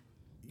 And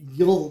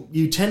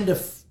you tend to,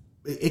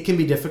 it can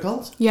be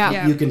difficult.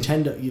 Yeah. You can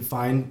tend to, you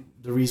find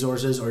the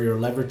resources or you're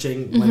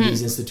leveraging when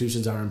these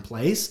institutions are in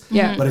place.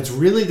 Yeah. But it's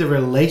really the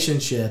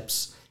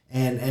relationships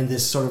and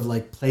this sort of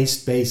like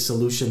place-based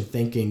solution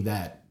thinking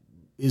that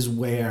is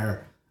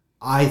where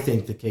I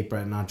think the Cape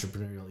Breton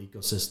entrepreneurial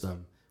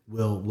ecosystem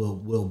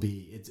will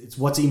be. It's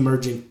what's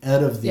emerging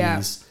out of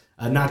these,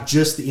 not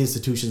just the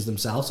institutions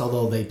themselves,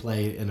 although they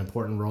play an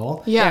important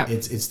role. Yeah.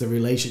 It's the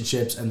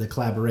relationships and the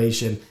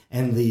collaboration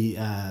and the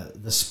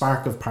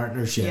spark of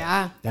partnership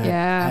that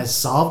has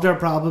solved our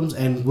problems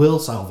and will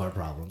solve our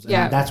problems.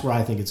 And that's where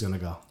I think it's going to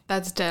go.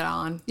 That's dead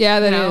on. Yeah,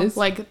 that is.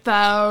 Like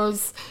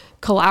those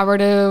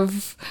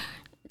collaborative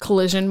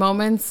collision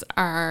moments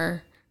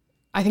are,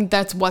 I think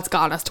that's what's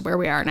got us to where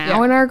we are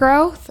now in our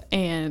growth,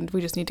 and we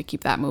just need to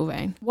keep that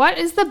moving. What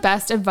is the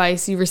best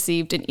advice you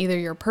received in either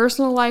your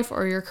personal life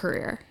or your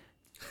career?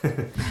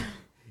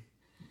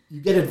 You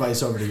get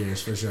advice over the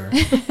years for sure.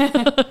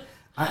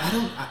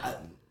 I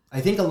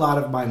think a lot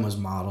of mine was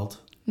modeled.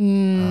 I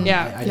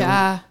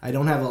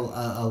don't have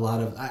a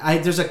lot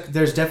of.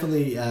 There's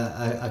definitely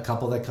a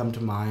couple that come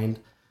to mind.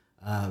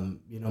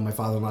 You know, my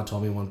father-in-law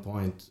told me at one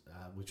point,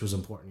 which was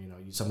important. You know,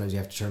 sometimes you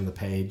have to turn the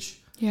page.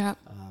 Yeah.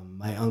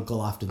 My uncle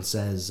often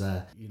says,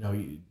 you know,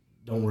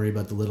 don't worry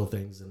about the little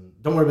things and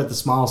don't worry about the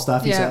small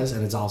stuff. He says,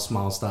 and it's all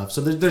small stuff. So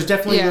there's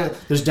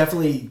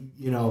definitely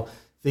you know,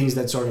 things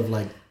that sort of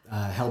like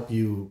help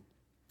you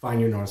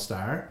find your North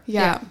Star.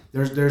 Yeah.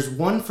 There's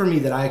one for me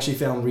that I actually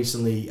found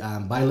recently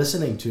by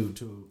listening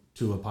to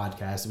a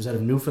podcast. It was out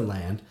of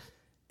Newfoundland,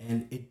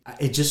 and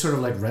it just sort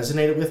of like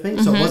resonated with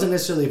me. So it wasn't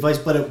necessarily advice,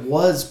 but it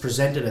was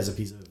presented as a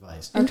piece of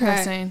advice.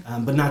 Interesting.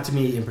 But not to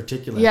me in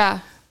particular. Yeah.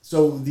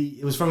 So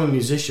it was from a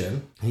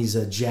musician. He's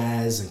a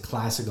jazz and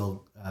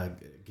classical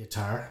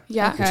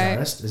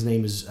guitarist. His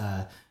name is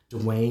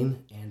Dwayne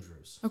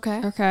Andrews.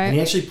 Okay. And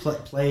he actually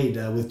played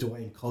with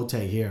Dwayne Cote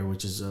here,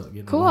 which is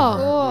cool.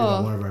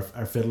 One of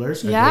our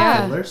fiddlers.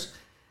 Fiddlers.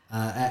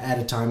 At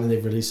a time when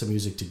they've released some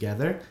music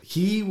together.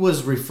 He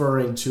was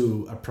referring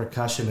to a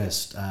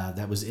percussionist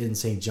that was in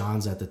St.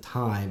 John's at the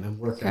time and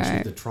worked actually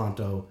with the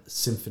Toronto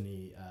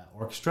Symphony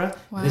Orchestra.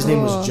 Wow. And his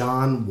name was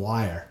John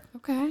Wire.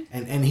 Okay.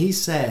 And he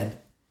said,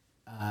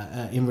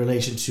 in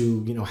relation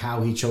to, you know,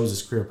 how he chose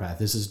his career path.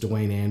 This is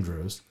Dwayne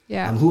Andrews,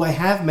 who I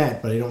have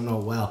met, but I don't know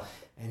well.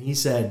 And he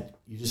said,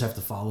 you just have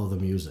to follow the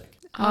music.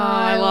 Oh,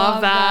 I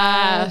love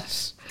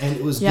that. And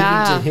it was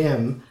given to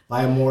him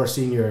by a more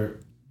senior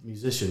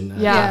musician,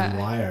 John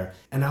Wire.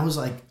 And I was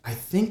like, I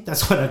think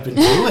that's what I've been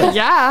doing.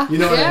 You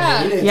know what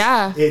I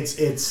mean?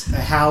 It's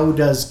how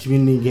does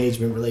community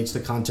engagement relate to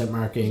content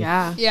marketing?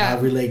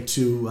 Relate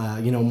to,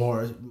 you know,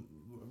 more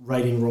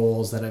writing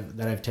roles that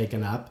I've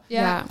taken up.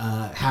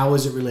 How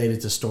is it related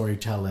to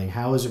storytelling?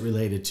 How is it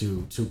related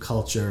to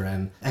culture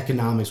and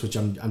economics, which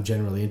I'm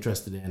generally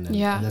interested in, and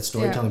that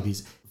storytelling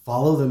piece.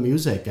 Follow the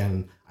music,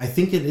 and I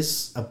think it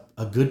is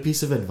a good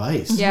piece of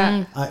advice.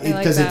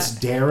 Because it's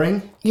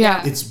daring.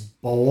 It's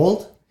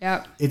bold.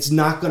 It's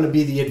not going to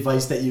be the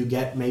advice that you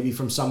get maybe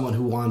from someone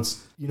who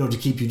wants, you know, to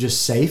keep you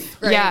just safe.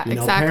 You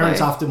know, parents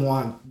often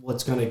want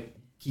what's going to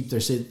keep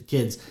their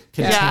kids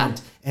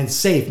content and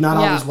safe, not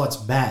always what's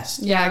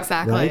best.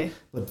 Right?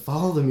 But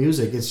follow the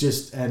music. It's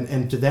just,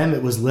 and to them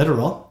it was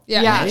literal. True.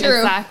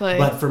 Exactly.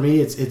 But for me,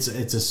 it's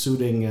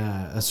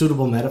a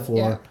suitable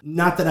metaphor.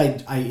 Not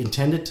that I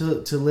intended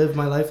to live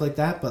my life like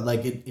that, but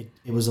like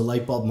it was a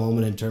light bulb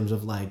moment in terms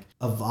of like,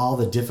 of all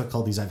the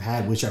difficulties I've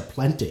had, which are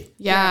plenty.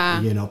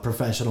 You know,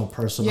 professional,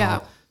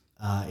 personal.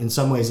 In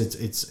some ways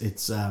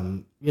it's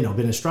you know,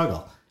 been a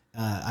struggle.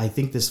 I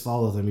think this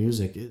follow the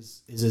music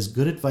is as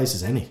good advice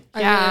as any. I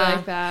really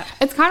like that.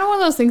 It's kind of one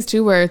of those things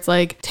too where it's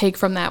like take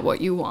from that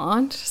what you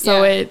want.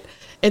 So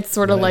it's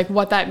sort of like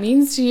what that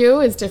means to you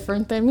is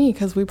different than me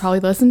because we probably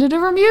listen to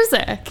different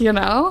music, you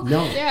know?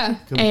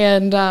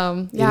 And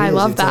I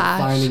love that.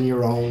 Like finding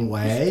your own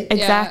way.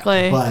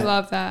 Exactly. But, I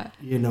love that.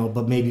 You know,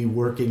 but maybe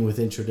working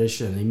within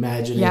tradition,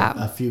 imagining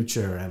a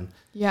future and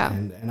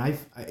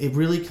it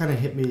really kind of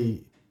hit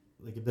me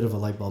like a bit of a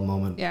light bulb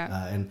moment.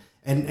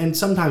 And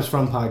sometimes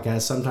from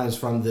podcasts, sometimes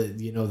from the,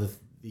 you know, the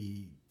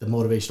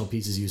motivational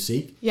pieces you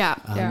seek.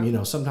 You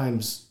know,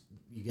 sometimes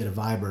you get a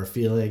vibe or a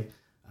feeling.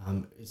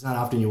 It's not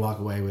often you walk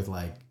away with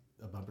like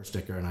a bumper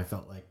sticker, and I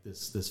felt like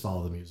this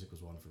follow the music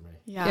was one for me.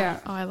 Oh,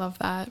 I love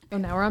that. Oh,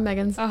 now we're on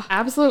Megan's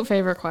absolute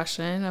favorite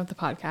question of the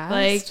podcast.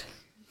 Like,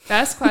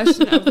 Best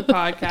question of the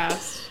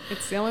podcast.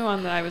 It's the only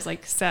one that I was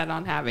like set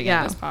on having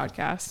in this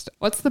podcast.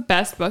 What's the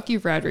best book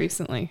you've read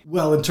recently?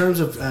 Well, in terms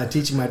of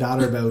teaching my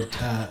daughter about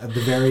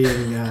the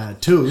varying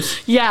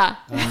twos,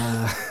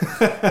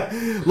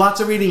 lots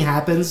of reading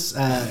happens.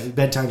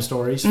 Bedtime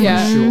stories for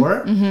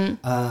sure.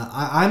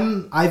 I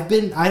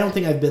don't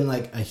think I've been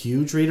like a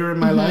huge reader in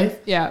my life.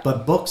 Yeah,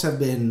 but books have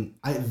been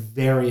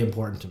very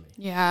important to me.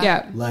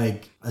 Yeah.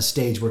 Like a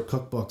stage where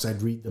cookbooks,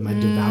 I'd read them, I'd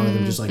devour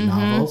them just like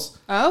novels.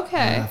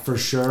 Okay. For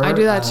sure. I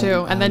do that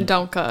too. And then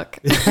don't cook.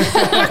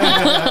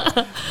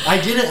 I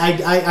did it.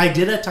 I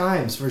did at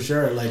times for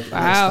sure. Like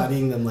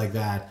studying them like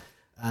that.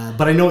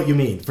 But I know what you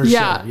mean for sure.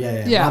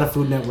 Yeah. A lot of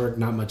Food Network,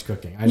 not much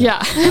cooking. I know.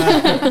 Yeah.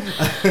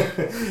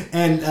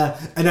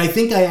 And I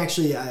think I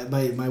actually,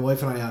 my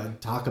wife and I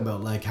talk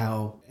about like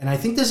how, and I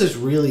think this is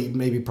really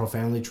maybe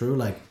profoundly true.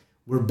 Like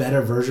we're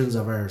better versions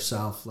of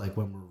ourselves like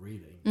when we're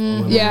reading.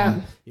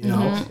 You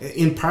know,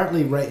 in part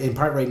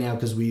right now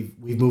because we've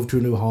moved to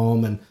a new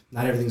home and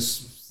not everything's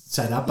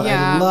set up. But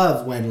I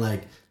love when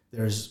like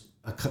there's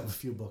a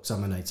few books on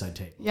my nightside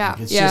table. Yeah,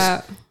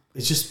 like,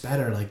 it's just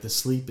better. Like the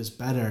sleep is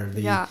better.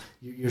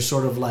 You're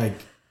sort of like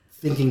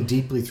thinking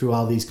deeply through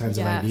all these kinds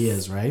of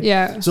ideas, right?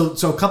 Yeah. So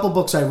a couple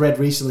books I read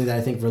recently that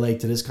I think relate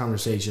to this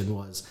conversation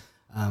was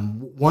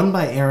one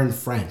by Erin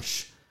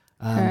French.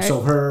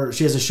 So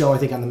she has a show I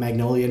think on the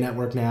Magnolia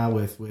Network now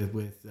with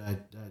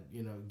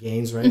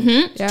Gaines, right?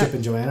 Chip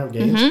and Joanna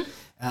Gaines,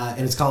 and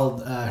it's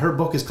called her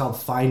book is called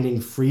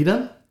Finding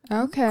Freedom.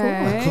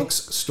 Okay, a cook's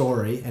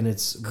story, and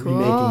it's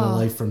remaking a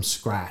life from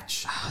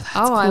scratch. Oh, that's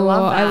cool. I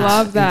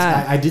love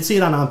that. I did see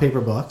it on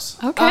paper books.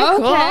 Okay,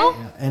 cool.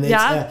 Yeah, and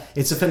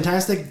it's a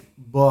fantastic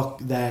book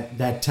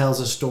that tells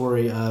a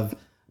story of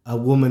a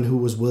woman who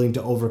was willing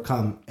to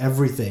overcome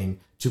everything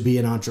to be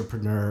an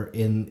entrepreneur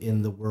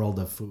in the world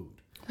of food.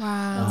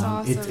 Wow, that's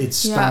awesome. It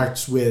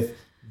starts with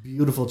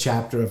beautiful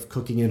chapter of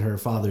cooking in her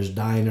father's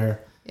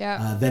diner.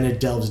 Yeah. Then it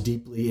delves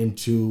deeply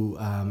into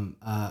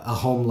a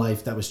home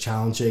life that was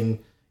challenging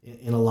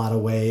in a lot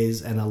of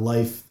ways, and a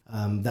life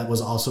that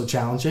was also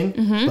challenging.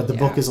 But the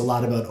book is a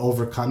lot about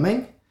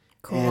overcoming,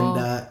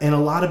 and a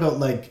lot about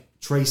like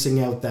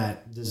tracing out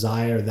that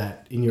desire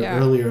that in your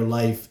earlier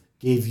life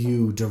gave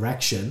you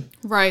direction.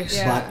 Right.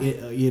 Yeah.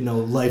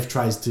 But life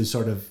tries to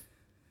sort of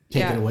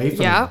take it away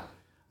from you.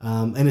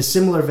 In a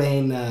similar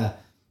vein,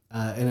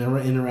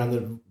 and around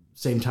the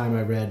same time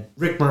I read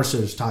Rick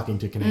Mercer's Talking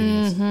to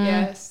Canadians.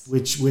 Yes.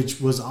 Which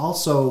was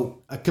also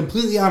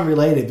completely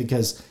unrelated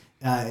because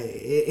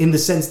in the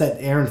sense that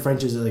Erin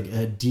French is like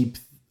a deep,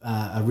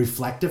 a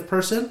reflective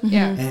person.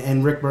 Yeah.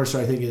 And Rick Mercer,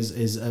 I think,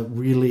 is a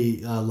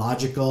really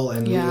logical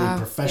and really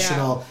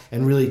professional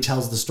and really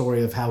tells the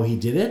story of how he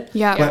did it.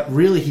 Yeah. But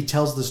really he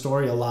tells the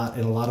story in a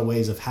lot of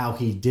ways of how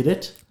he did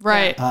it.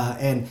 Right.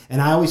 And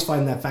I always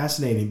find that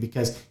fascinating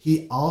because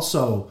he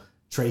also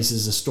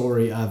traces a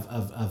story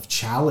of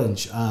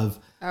challenge of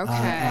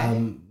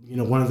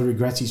one of the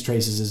regrets he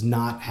traces is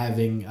not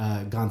having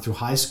gone through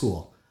high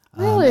school.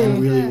 And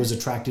really was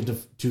attracted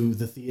to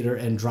the theater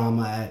and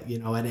drama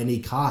at any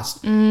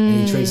cost.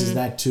 And he traces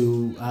that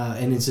to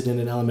an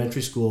incident in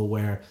elementary school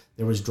where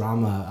there was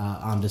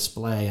drama on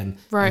display and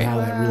how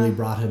that really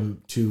brought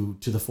him to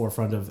the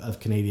forefront of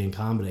Canadian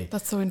comedy.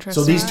 That's so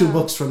interesting. So these two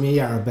books for me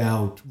are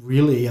about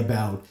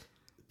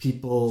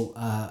people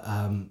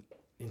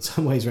in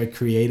some ways, right,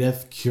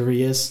 creative,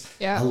 curious,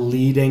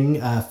 leading,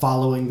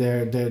 following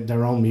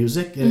their own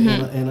music in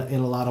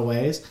a lot of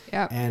ways,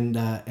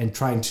 and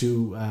trying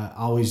to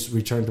always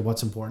return to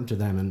what's important to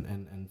them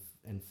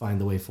and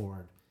find the way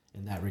forward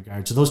in that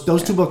regard. So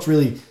those two books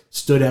really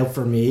stood out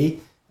for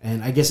me,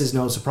 and I guess it's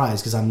no surprise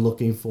because I'm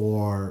looking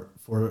for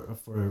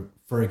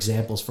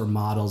examples, for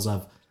models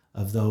of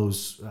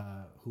those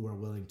who are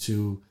willing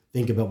to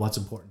think about what's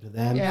important to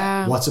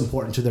them, what's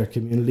important to their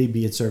community,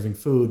 be it serving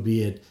food,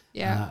 be it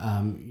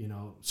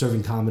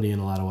serving comedy in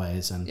a lot of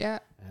ways, and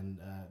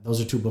those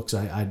are two books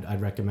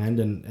I'd recommend,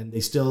 and they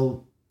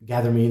still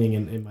gather meaning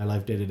in my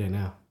life day to day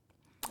now.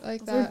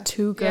 Like those are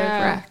two good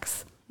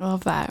recs. I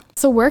love that.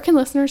 So where can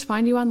listeners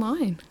find you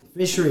online?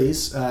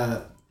 Fisheries.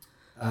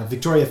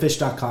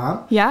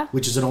 VictoriaFish.com,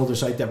 which is an older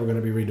site that we're going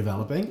to be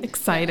redeveloping.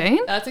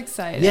 Exciting. That's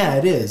exciting. Yeah,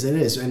 it is, and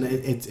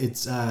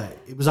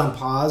it was on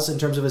pause in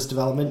terms of its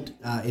development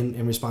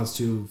in response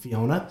to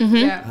Fiona,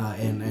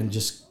 and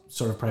just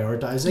sort of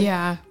prioritizing.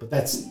 Yeah, but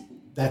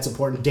that's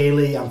important.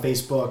 Daily on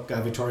Facebook,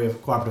 Victoria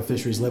Cooperative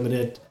Fisheries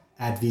Limited,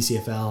 at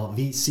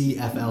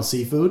VCFL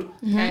Seafood,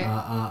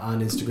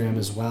 on Instagram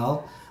as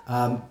well.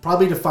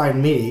 Probably to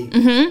find me,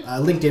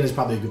 LinkedIn is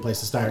probably a good place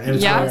to start.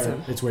 And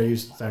it's where you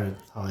started,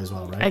 Holly, as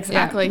well, right?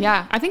 Exactly,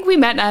 yeah. I think we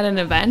met at an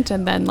event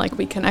and then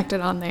we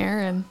connected on there.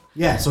 And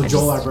so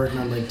Joel R. Burton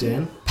on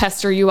LinkedIn.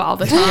 Pester you all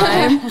the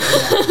time.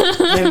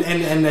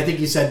 And I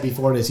think you said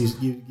before this,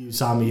 you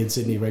saw me in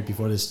Sydney right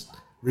before this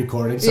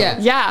recording. So,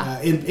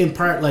 in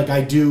part,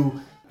 I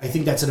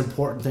think that's an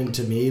important thing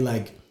to me.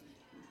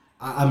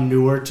 I'm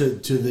newer to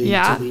the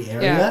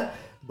area,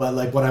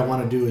 but what I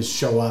want to do is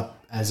show up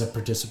as a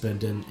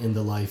participant in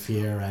the life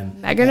here.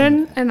 And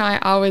Megan and I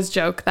always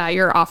joke that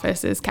your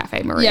office is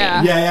Cafe Marie.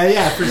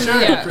 Yeah. For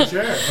sure, for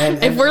sure.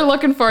 And if we're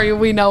looking for you,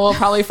 we know we'll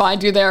probably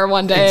find you there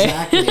one day.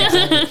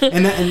 Exactly.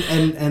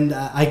 And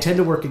I tend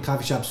to work in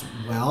coffee shops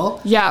well.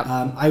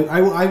 Yeah.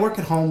 I work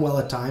at home well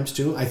at times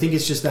too. I think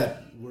it's just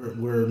that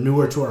we're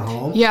newer to our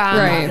home. Yeah.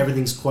 Right. Not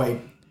everything's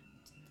quite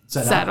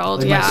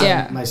settled.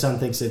 Like my son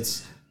thinks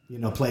it's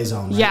play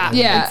zone. Right?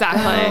 Yeah.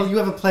 Exactly. Oh, you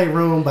have a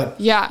playroom, but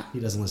yeah, he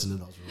doesn't listen to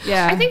those rules.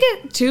 Yeah. I think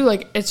it too.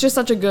 Like it's just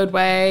such a good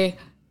way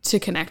to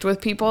connect with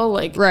people.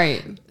 Like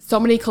so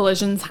many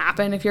collisions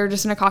happen if you're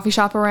just in a coffee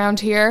shop around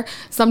here.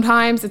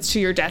 Sometimes it's to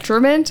your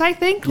detriment, I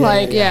think.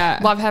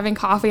 Love having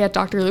coffee at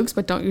Dr. Luke's,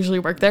 but don't usually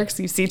work there because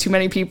you see too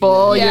many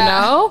people, you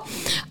know?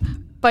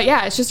 But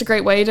yeah, it's just a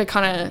great way to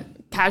kind of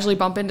casually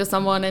bump into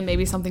someone and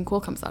maybe something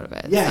cool comes out of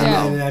it.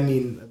 Yeah. And I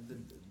mean,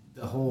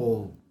 the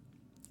whole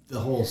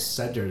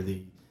center,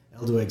 the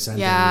Eldwig Center.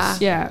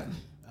 Yeah.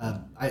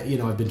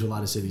 I've been to a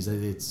lot of cities.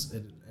 It's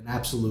an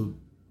absolute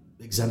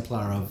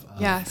exemplar of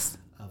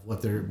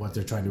what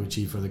they're trying to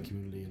achieve for the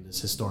community in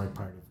this historic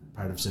part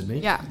of Sydney.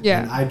 Yeah.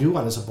 And I do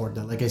want to support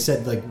that. Like I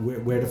said, like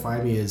where to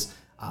find me is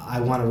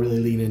I want to really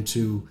lean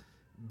into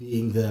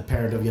being the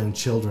parent of young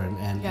children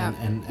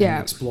and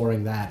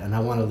exploring that. And I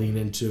want to lean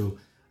into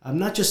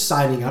not just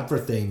signing up for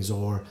things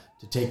or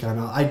to take on.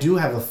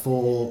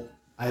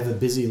 I have a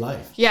busy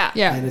life. Yeah.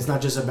 And it's not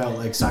just about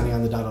like signing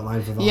on the dotted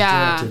line for volunteer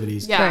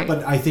activities. Yeah.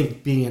 But I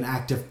think being an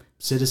active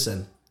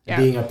citizen,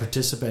 being a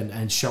participant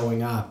and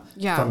showing up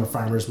from a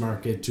farmer's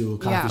market to a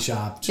coffee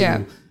shop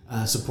to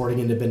supporting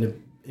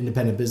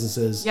independent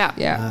businesses.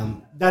 Yeah.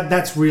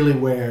 That's really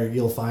where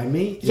you'll find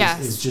me.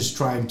 Is just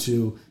trying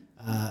to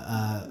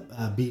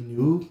be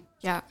new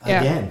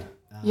again.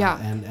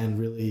 And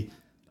really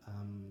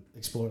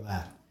explore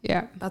that.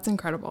 Yeah. That's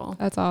incredible.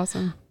 That's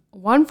awesome.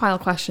 One final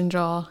question,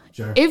 Joel.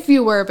 Sure. If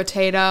you were a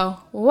potato,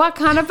 what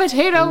kind of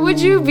potato would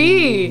you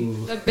be?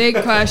 The big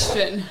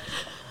question.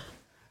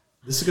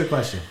 This is a good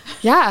question.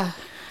 Yeah.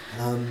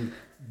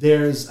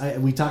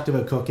 We talked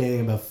about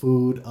cooking, about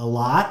food a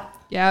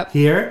lot. Yep.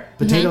 Here,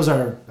 potatoes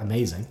are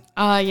amazing.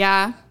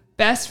 Yeah.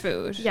 Best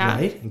food. Yeah.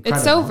 Right? Incredible.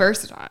 It's so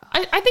versatile.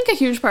 I think a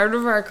huge part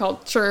of our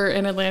culture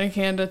in Atlantic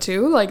Canada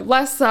too, like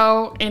less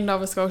so in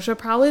Nova Scotia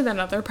probably than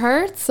other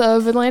parts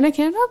of Atlantic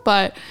Canada,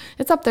 but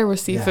it's up there with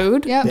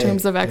seafood in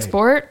terms of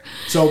export.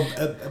 So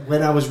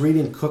when I was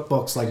reading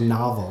cookbooks like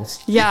novels,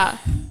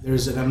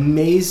 there's an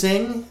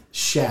amazing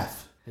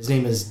chef. His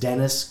name is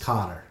Dennis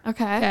Cotter.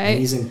 Okay. And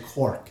he's in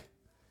Cork,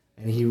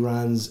 and he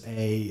runs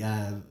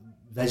a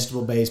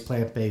vegetable-based,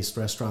 plant-based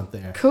restaurant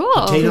there. Cool.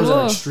 Potatoes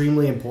are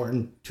extremely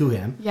important to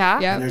him. Yeah.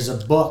 And there's a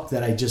book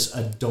that I just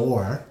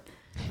adore.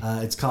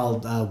 It's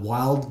called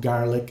Wild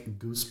Garlic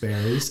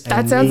Gooseberries.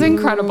 That sounds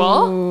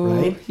incredible.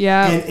 Right?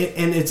 Yeah.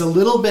 And it's a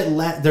little bit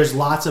there's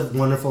lots of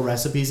wonderful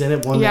recipes in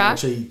it. One that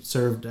actually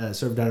served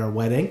at our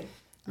wedding.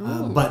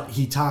 But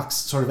he talks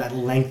sort of at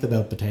length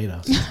about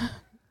potatoes.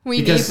 We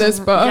need this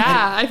book.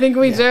 Yeah, I think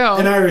we do.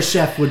 An Irish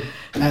chef would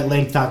at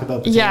length talk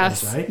about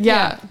potatoes, right?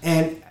 Yeah.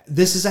 And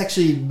this is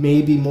actually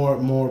maybe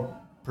more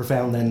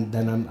profound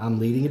than I'm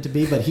leading it to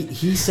be, but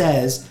he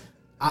says,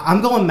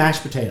 I'm going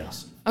mashed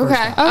potatoes.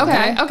 Okay. All And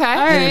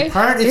right. in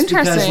part it's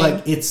because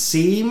like it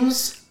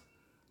seems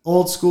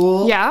old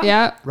school.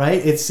 Yeah.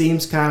 Right? It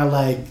seems kind of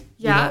like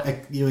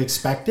you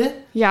expect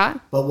it. Yeah.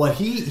 But what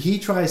he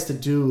tries to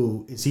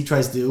do is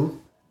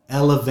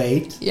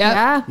elevate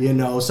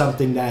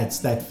something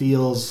that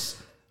feels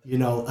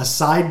a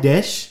side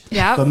dish,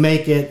 but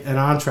make it an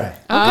entree.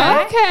 Okay.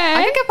 I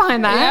can get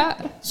behind that.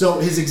 Yeah. So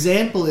his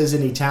example is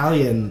in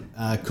Italian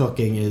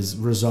cooking is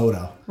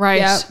risotto.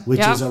 Right. Which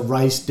is a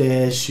rice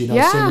dish,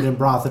 simmered in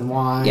broth and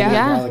wine,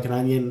 garlic and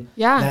onion.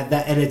 Yeah.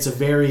 And it's a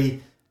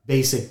very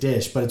basic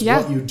dish, but it's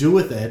what you do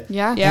with it.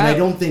 Yeah. And I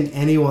don't think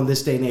anyone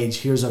this day and age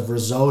hears of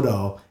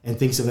risotto and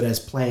thinks of it as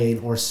plain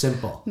or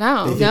simple.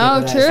 No. They think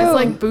of it true. It's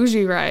like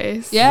bougie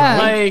rice. Yeah.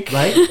 Right?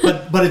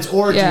 But its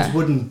origins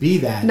wouldn't be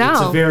that.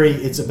 No.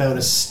 It's about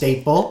a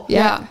staple.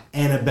 Yeah.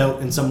 And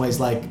about, in some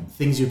ways, like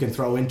things you can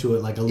throw into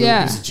it, like a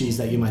little piece of cheese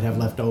that you might have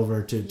left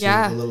over to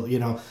a little,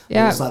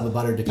 little slab of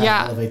butter to kind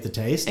of elevate the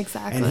taste.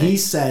 Exactly. And he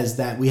says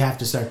that we have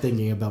to start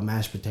thinking about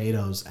mashed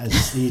potatoes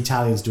as the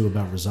Italians do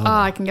about risotto. Oh,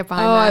 I can get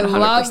behind that. 100%. I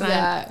love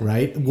that.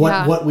 Right?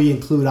 What we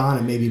include on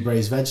it, maybe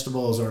braised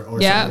vegetables or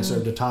something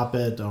served to top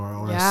it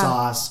or a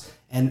sauce.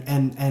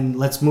 And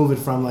let's move it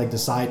from like the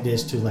side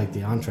dish to like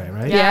the entree,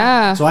 right?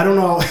 Yeah. So I don't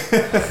know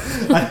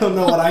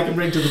what I can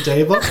bring to the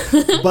table,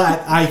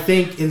 but I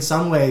think in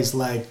some ways,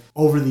 like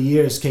over the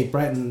years, Cape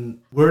Breton,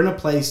 we're in a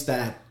place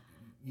that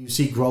you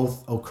see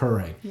growth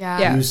occurring.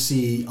 Yeah. You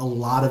see a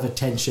lot of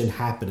attention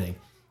happening.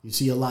 You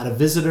see a lot of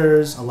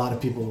visitors, a lot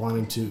of people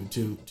wanting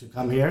to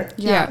come here.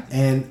 Yeah.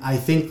 And I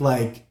think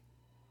like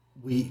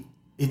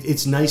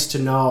it's nice to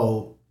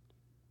know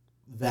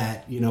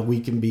that we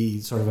can be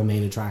sort of a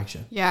main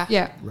attraction. Yeah.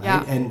 Right?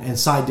 Yeah. And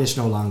side dish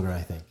no longer,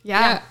 I think.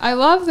 Yeah. I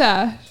love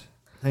that.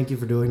 Thank you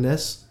for doing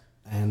this,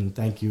 and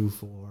thank you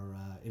for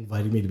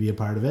inviting me to be a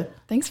part of it.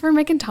 Thanks for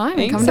making time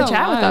and coming so to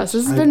chat with much. us.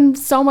 This has been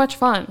so much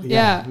fun.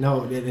 Yeah.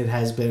 No, it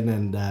has been.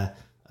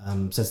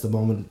 And since the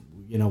moment,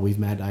 we've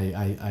met,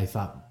 I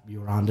thought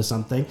you were onto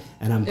something.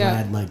 And I'm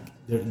glad, like,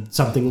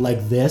 something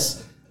like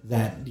this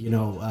that,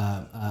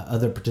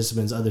 other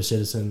participants, other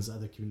citizens,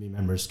 other community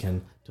members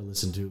can to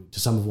listen to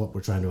some of what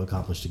we're trying to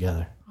accomplish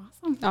together.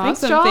 Thanks,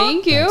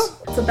 Thank you.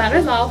 Thanks. So that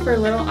is all for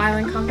Little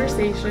Island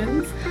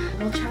Conversations.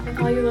 We'll chat with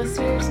all you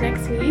listeners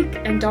next week.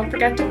 And don't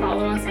forget to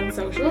follow us on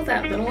socials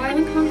at Little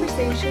Island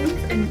Conversations.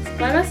 And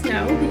let us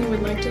know who you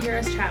would like to hear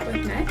us chat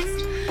with next.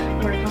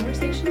 Where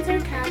conversations are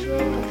casual,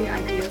 but the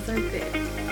ideas are big.